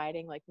in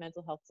providing, like,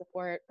 mental health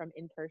support from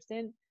in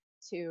person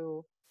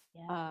to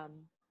Yeah. um,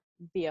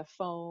 via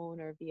phone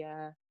or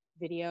via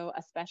video,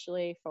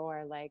 especially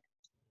for, like,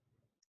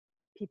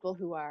 people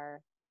who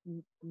are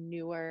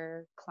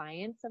newer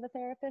clients of a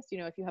therapist.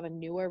 If you have a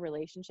newer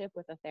relationship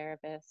with a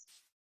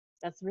therapist,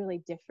 that's really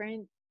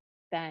different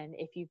than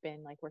if you've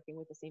been, like, working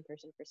with the same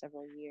person for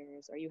several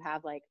years, or you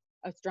have, like,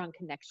 a strong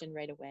connection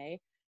right away.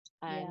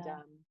 And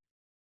Yeah.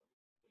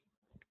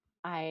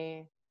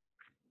 I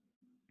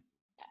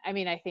I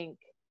mean, I think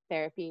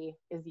therapy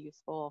is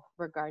useful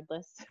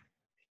regardless,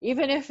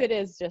 even if it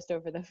is just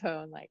over the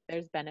phone, like,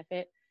 there's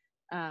benefit.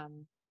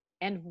 Um,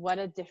 and what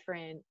a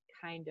different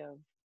kind of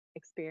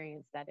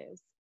experience that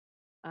is.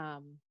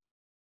 Um,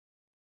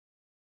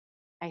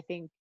 I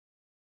think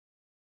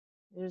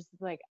there's,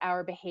 like,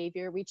 our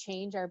behavior, we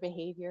change our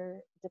behavior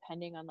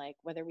depending on, like,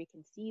 whether we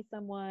can see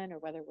someone or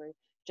whether we're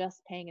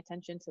just paying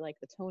attention to, like,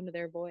 the tone of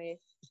their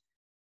voice,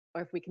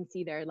 or if we can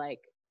see their,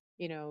 like,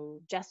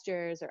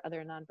 gestures or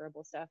other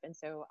nonverbal stuff. And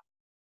so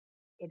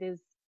it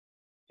is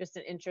just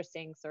an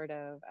interesting sort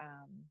of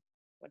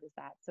what is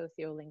that,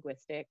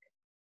 sociolinguistic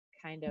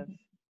kind of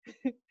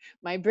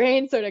my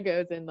brain sort of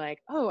goes in, like,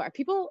 oh, are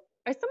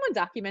someone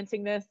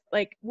documenting this,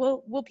 like,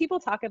 will people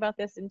talk about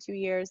this in 2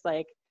 years,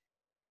 like,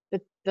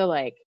 the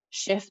like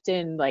shift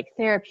in, like,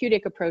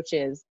 therapeutic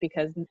approaches,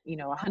 because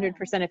Yeah.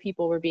 100% of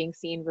people were being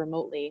seen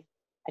remotely.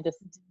 I just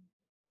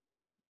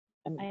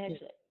I am.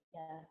 actually,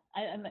 yeah,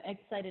 I'm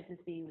excited to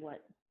see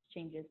what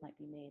changes might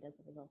be made as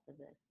a result of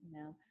this.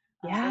 Both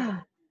of Yeah. my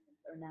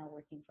parents are now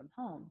working from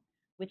home,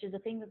 which is a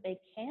thing that they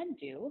can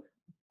do,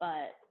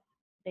 but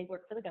they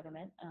work for the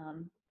government,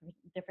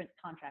 different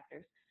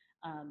contractors,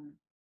 um,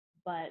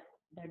 but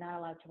they're not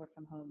allowed to work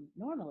from home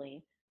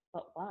normally.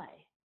 But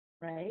why?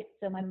 Right?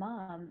 So my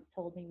mom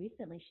told me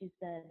recently, she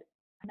said,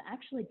 I'm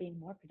actually being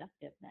more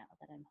productive now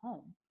that I'm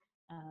home.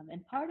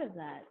 And part of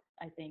that,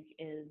 I think,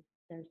 is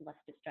there's less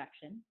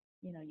distraction.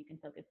 You can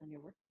focus on your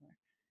work more.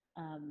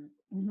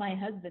 My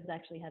husband's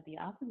actually had the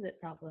opposite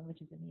problem,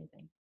 which is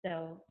amusing.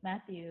 So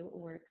Matthew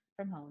works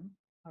from home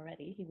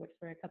already. He works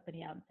for a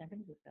company out in San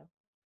Francisco.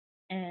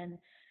 And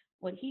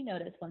what he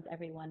noticed once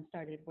everyone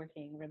started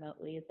working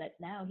remotely is that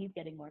now he's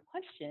getting more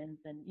questions.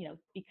 And,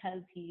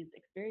 because he's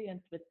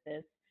experienced with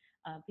this,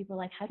 people are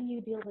like, how do you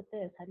deal with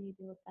this? How do you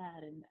deal with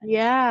that? And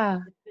Yeah.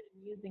 it's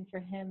been amusing for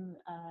him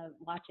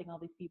watching all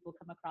these people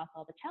come across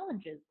all the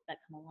challenges that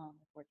come along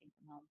with working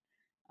from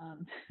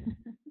home.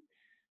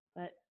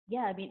 But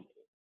yeah, I mean,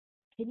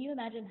 can you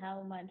imagine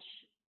how much,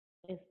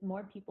 if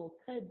more people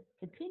could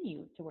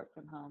continue to work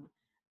from home,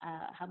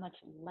 how much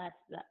less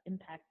that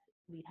impact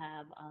we'd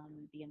have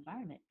on the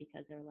environment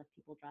because there are less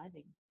people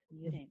driving,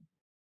 commuting,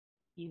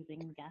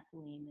 using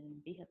gasoline in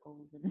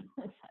vehicles and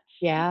such.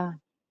 Yeah.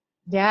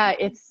 Yeah,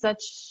 it's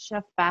such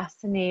a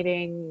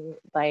fascinating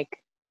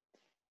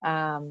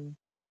um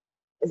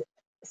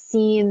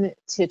scene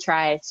to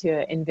try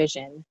to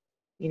envision.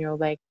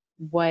 Like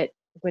what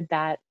would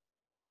that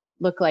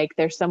look like?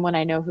 There's someone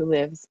I know who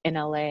lives in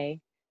LA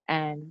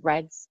and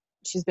rides,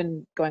 she's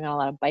been going on a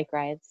lot of bike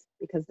rides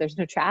because there's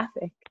no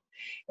traffic.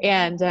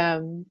 Yeah.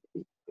 And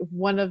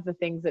one of the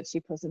things that she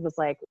posted was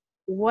like,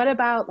 what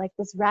about like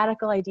this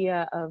radical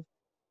idea of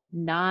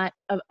not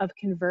of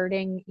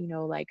converting,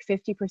 like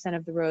 50%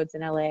 of the roads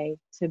in LA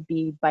to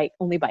be bike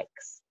only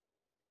bikes.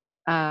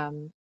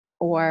 Um,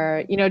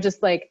 or,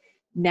 just like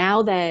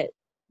now that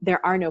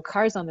there are no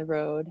cars on the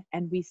road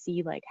and we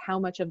see like how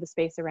much of the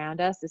space around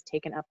us is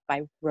taken up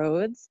by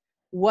roads,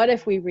 what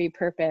if we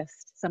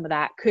repurposed some of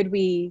that? Could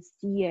we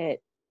see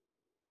it?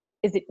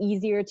 Is it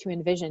easier to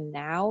envision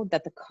now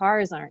that the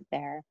cars aren't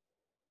there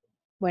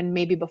when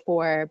maybe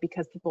before,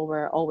 because people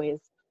were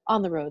always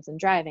on the roads and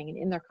driving and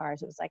in their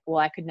cars, it was like, well,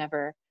 I could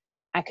never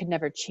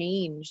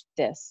change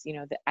this,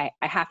 that I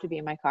have to be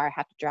in my car, I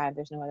have to drive,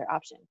 there's no other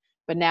option.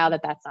 But now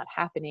that that's not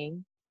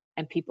happening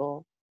and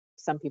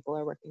some people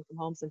are working from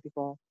home, some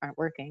people aren't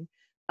working,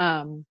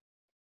 um,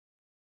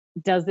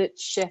 does it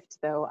shift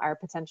though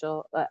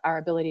our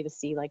ability to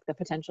see like the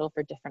potential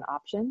for different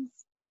options?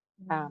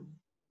 Mm. um,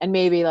 and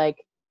maybe like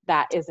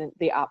that isn't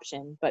the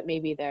option, but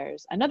maybe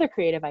there's another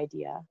creative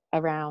idea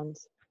around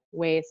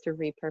ways to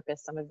repurpose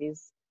some of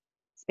these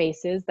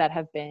spaces that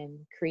have been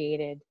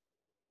created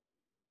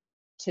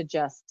to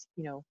just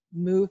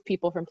move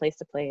people from place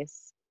to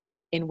place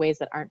in ways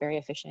that aren't very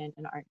efficient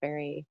and aren't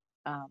very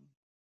um,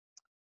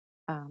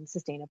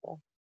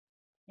 sustainable.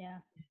 Yeah.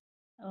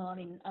 Well, I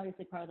mean,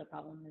 obviously part of the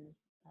problem is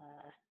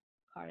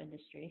car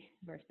industry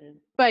versus,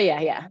 But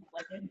yeah.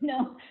 like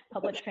no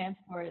public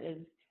transport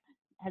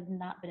has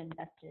not been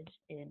invested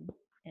in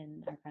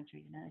our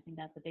country, and I think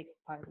that's a big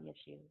part of the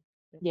issue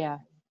with Yeah.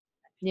 that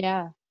actually.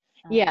 Yeah.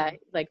 Yeah, Um,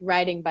 like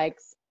riding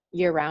bikes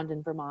year round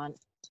in Vermont.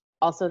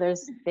 Also,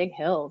 there's big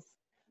hills,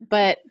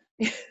 but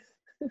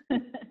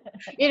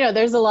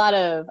there's a lot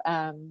of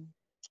yeah, you got to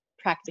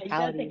take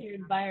practicalities. your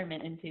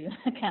environment into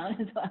account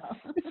as well.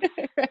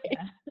 Right.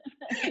 Yeah.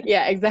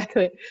 Yeah,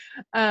 exactly.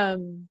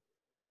 um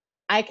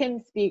I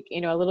can speak,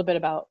 a little bit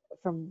about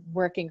from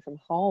working from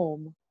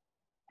home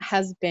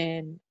has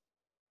been,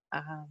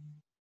 um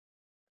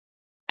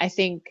I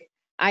think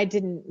I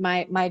didn't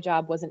my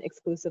job wasn't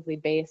exclusively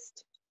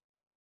based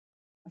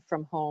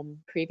from home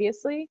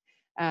previously,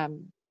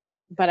 um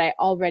but I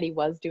already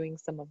was doing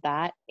some of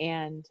that,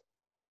 and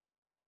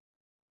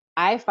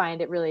I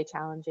find it really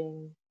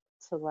challenging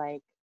to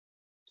like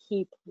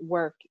keep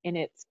work in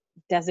its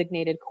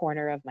designated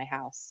corner of my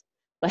house.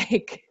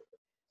 Like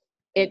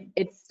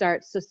it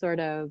starts to sort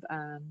of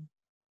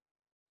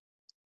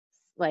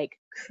like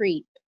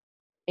creep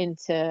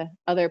into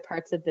other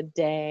parts of the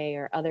day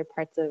or other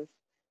parts of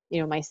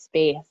my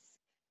space.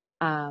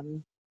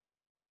 um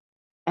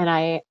and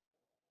I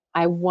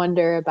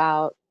wonder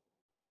about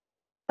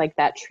like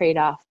that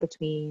trade-off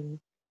between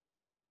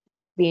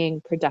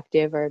being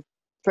productive, or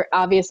for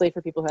obviously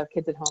for people who have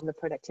kids at home the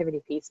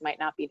productivity piece might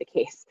not be the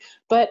case,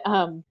 but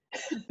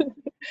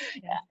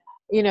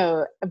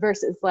Yeah.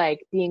 versus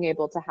like being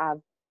able to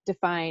have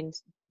defined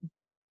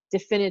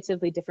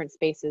definitively different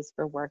spaces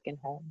for work and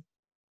home.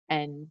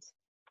 And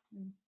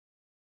Mm.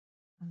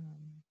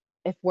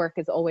 if work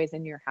is always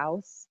in your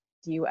house,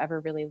 do you ever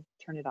really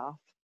turn it off?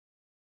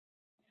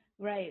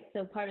 Right.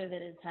 So part of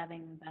it is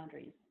having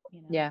boundaries,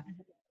 Yeah.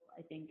 physical,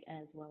 I think,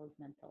 as well as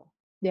mental.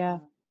 Yeah.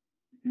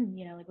 Um,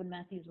 like when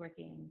Matthew's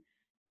working,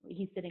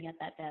 he's sitting at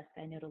that desk.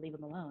 I know to leave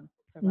him alone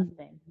for one Mhm.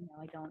 thing.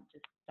 I don't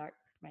just start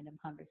random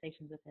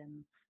conversations with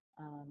him.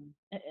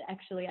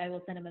 Actually, I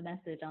will send him a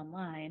message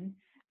online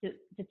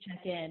to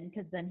check in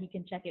because then he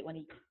can check it when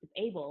he is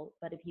able.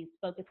 But if he's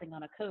focusing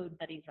on a code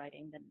that he's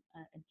writing, then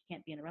and he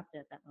can't be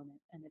interrupted at that moment,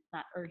 and it's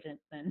not urgent,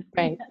 then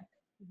Right. no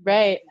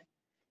Right. business.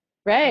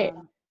 Right.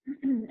 Um,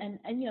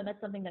 and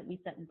that's something that we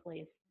set in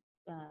place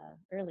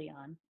early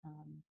on,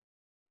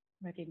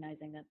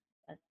 recognizing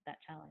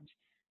that challenge.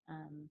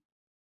 Um,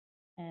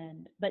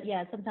 and but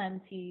yeah,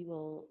 sometimes he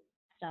will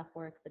stop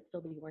work but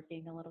still be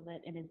working a little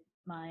bit in his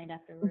mind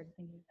afterward,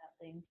 thinking about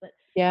things. But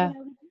Yeah. we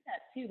do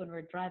that too when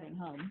we're driving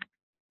home.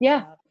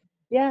 Yeah. Uh,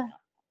 Yeah.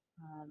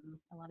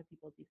 a lot of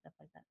people do stuff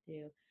like that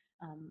too.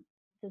 Um,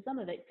 So some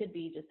of it could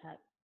be just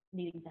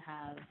needing to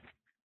have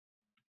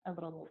a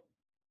little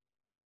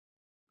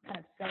kind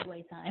of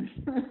segue time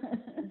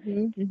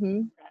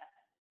Mm-hmm.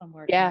 from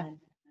work and Yeah. then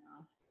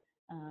off,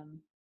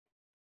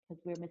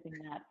 because we're missing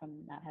that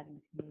from not having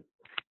to commute.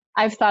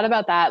 I've thought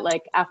about that,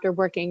 like after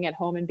working at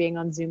home and being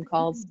on Zoom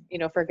calls,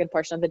 for a good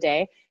portion of the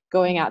day,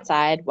 going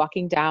outside,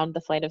 walking down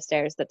the flight of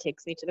stairs that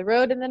takes me to the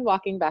road, and then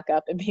walking back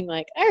up and being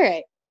like, all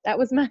right, that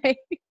was my,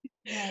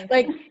 Nice.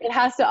 like, it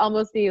has to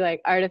almost be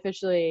like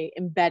artificially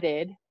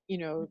embedded,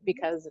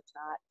 because it's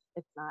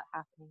not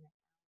happening.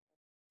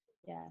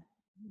 Yeah.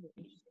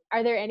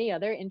 Are there any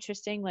other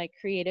interesting, like,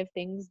 creative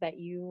things that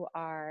you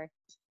are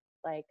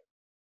like,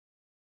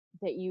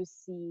 that you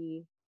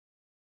see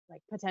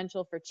like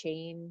potential for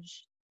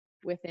change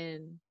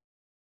within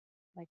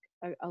like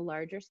a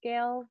larger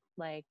scale,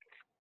 like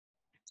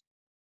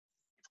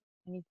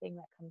anything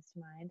that comes to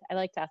mind? I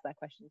like to ask that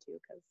question too,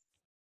 because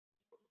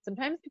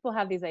sometimes people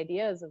have these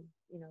ideas of,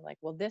 like,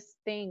 well, this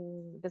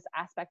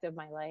aspect of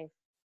my life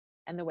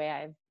and the way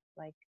I've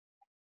like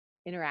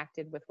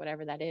interacted with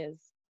whatever that is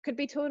could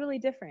be totally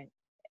different.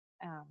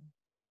 um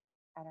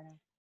I don't know.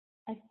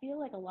 I feel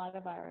like a lot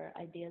of our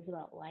ideas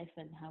about life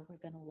and how we're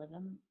going to live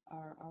them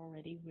are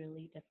already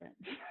really different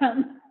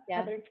from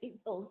Yeah. other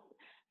people's.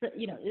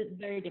 It's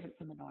very different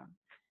from the norm.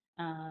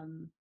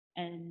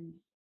 And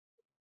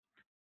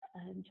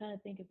I'm trying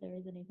to think if there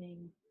is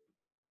anything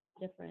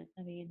different.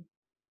 I mean,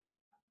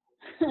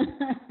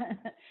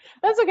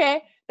 That's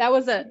okay. That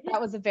was a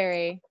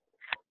very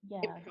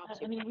yeah.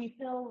 impromptu I mean, we question.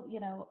 still,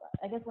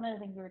 I guess one of the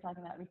things we were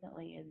talking about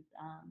recently is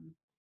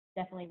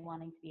definitely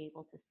wanting to be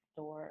able to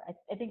store.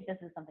 I think this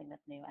is something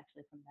that's new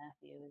actually from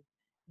Matthew. Is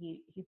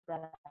he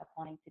brought up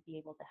wanting to be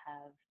able to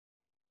have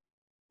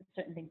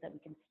certain things that we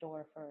can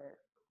store for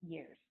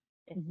years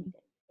if Mm-hmm.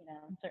 needed.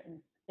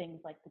 Certain things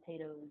like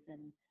potatoes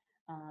and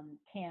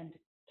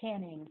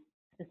canning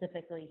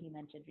specifically. He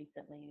mentioned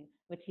recently,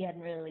 which he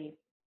hadn't really,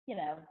 you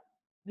know,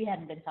 we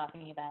hadn't been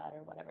talking about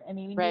or whatever. I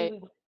mean, we knew Right. we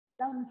would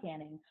some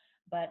canning,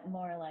 but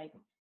more like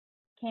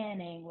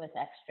canning with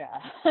extra,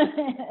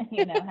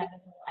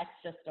 having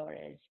extra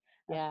storage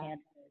of Yeah.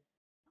 canned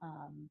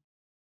goods.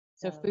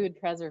 So So food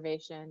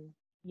preservation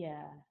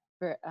yeah,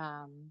 for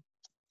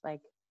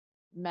like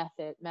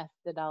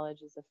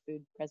methodologies of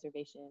food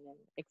preservation and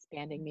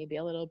expanding maybe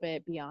a little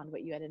bit beyond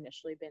what you had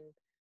initially been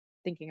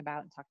thinking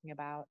about and talking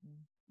about.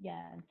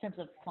 yeah, in terms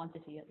of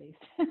quantity at least.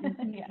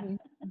 Yeah. Mhm,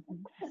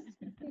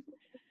 mhm.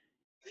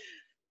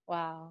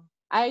 Wow.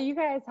 You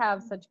guys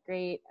have such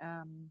great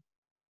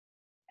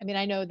I mean,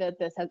 I know that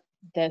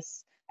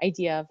this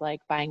idea of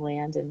like buying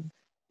land and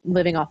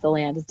living off the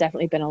land has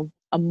definitely been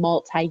a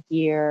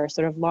multi-year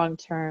sort of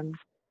long-term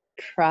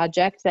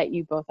project that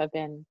you both have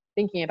been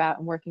thinking about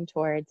and working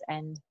towards.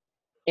 And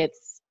it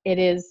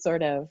is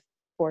sort of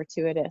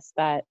fortuitous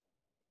that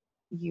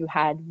you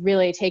had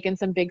really taken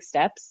some big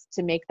steps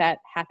to make that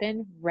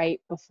happen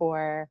right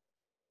before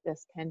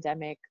this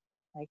pandemic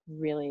like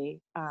really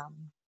um,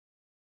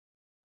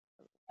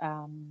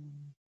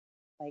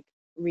 like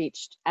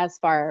reached as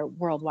far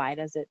worldwide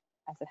as it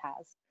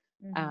has.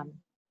 Hmm. um,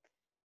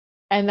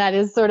 and that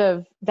is sort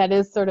of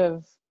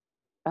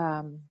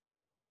um,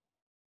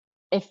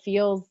 it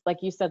feels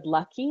like you said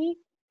lucky.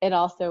 It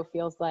also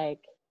feels like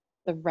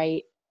the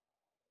right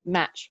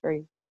match for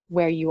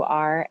where you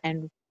are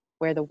and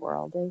where the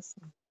world is.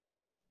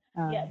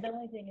 Yeah, um, the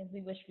only thing is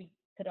we wish we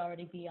could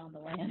already be on the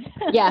land.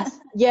 yes,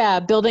 yeah,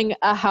 building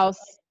a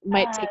house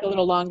might take a Yeah,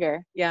 little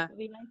longer. Yeah. it'd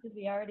be nice if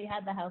we already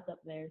had the house up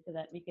there so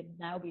that we could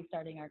now be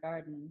starting our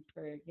gardens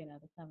for the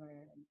summer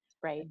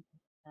Right.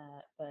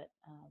 and but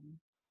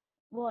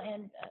well,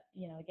 and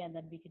again,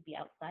 then we could be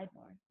outside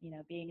more.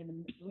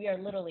 Being we are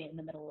literally in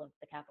the middle of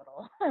the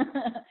capital.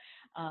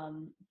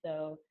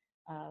 So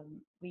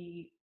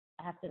we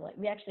have to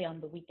we actually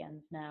on the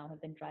weekends now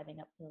have been driving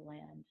up to the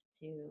land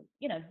to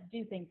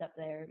do things up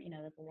there.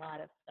 There's a lot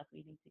of stuff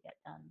we need to get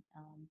done,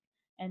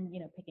 and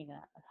picking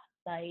a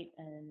site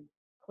and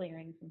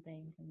clearing some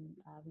things, and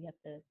we have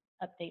to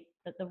update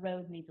that the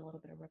road needs a little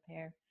bit of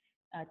repair.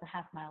 It's a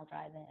half-mile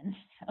drive in,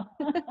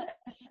 so a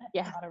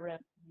Yeah. lot of road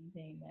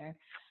maintained there.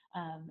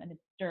 And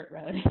it's dirt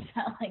road. It's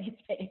not like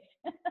it's paved.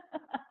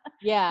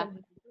 Yeah. 'Cause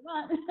it's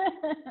Vermont.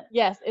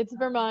 Yes, it's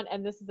Vermont,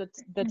 and this is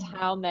the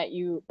town that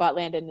you bought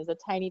land in is a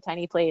tiny,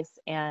 tiny place,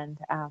 and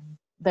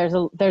there's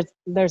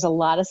a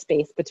lot of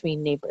space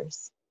between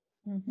neighbors.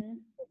 Mm-hmm.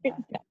 Yeah.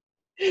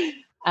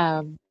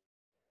 Um,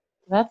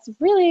 that's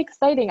really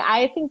exciting.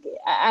 I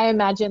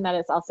imagine that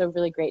it's also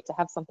really great to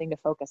have something to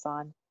focus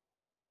on,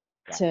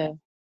 Yeah. to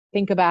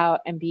think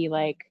about and be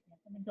like,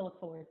 Something to look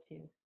forward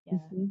to. Yeah.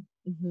 mhm,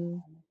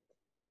 mhm.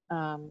 Um,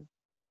 um,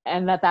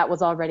 and that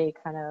was already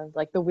kind of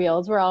like the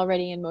wheels were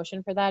already in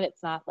motion for that.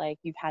 It's not like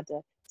you've had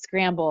to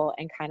scramble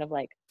and kind of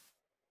like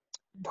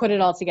put it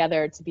all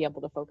together to be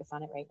able to focus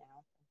on it right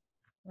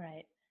now.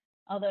 right.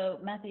 Although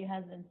Matthew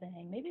has been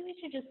saying maybe we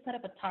should just put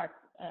up a tarp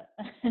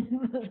and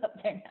move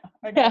up there now,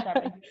 or not a Yeah,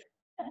 tarp.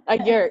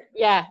 a yurt.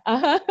 Yeah.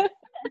 Uh-huh.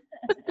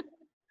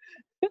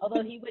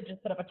 Although he would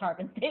just put up a tarp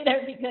and stay there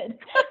if he could.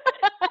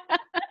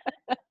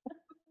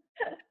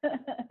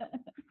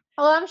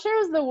 Well, I'm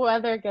sure as the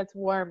weather gets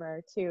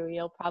warmer too,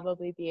 you'll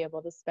probably be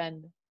able to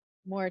spend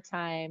more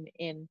time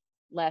in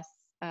less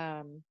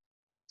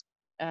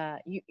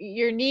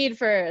your need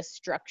for a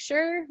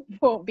structure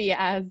won't be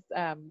as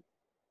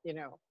you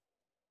know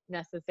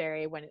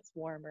necessary when it's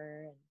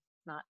warmer and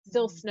not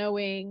still Mhm.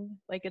 snowing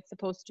like it's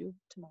supposed to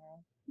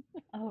tomorrow.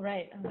 Oh,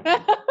 right. Oh my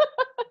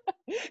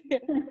gosh.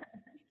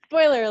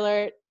 Spoiler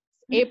alert,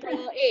 it's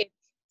April 8th.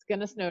 It's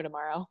gonna snow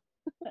tomorrow.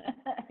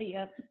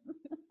 Yep.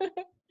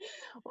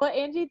 Well,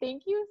 Angie,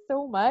 thank you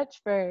so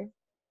much for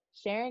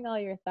sharing all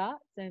your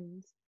thoughts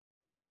and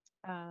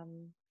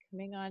um,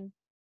 coming on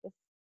this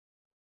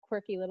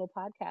quirky little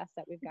podcast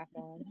that we've got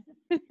going.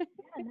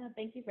 Yeah, no,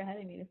 thank you for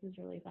having me. This was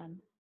really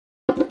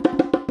fun.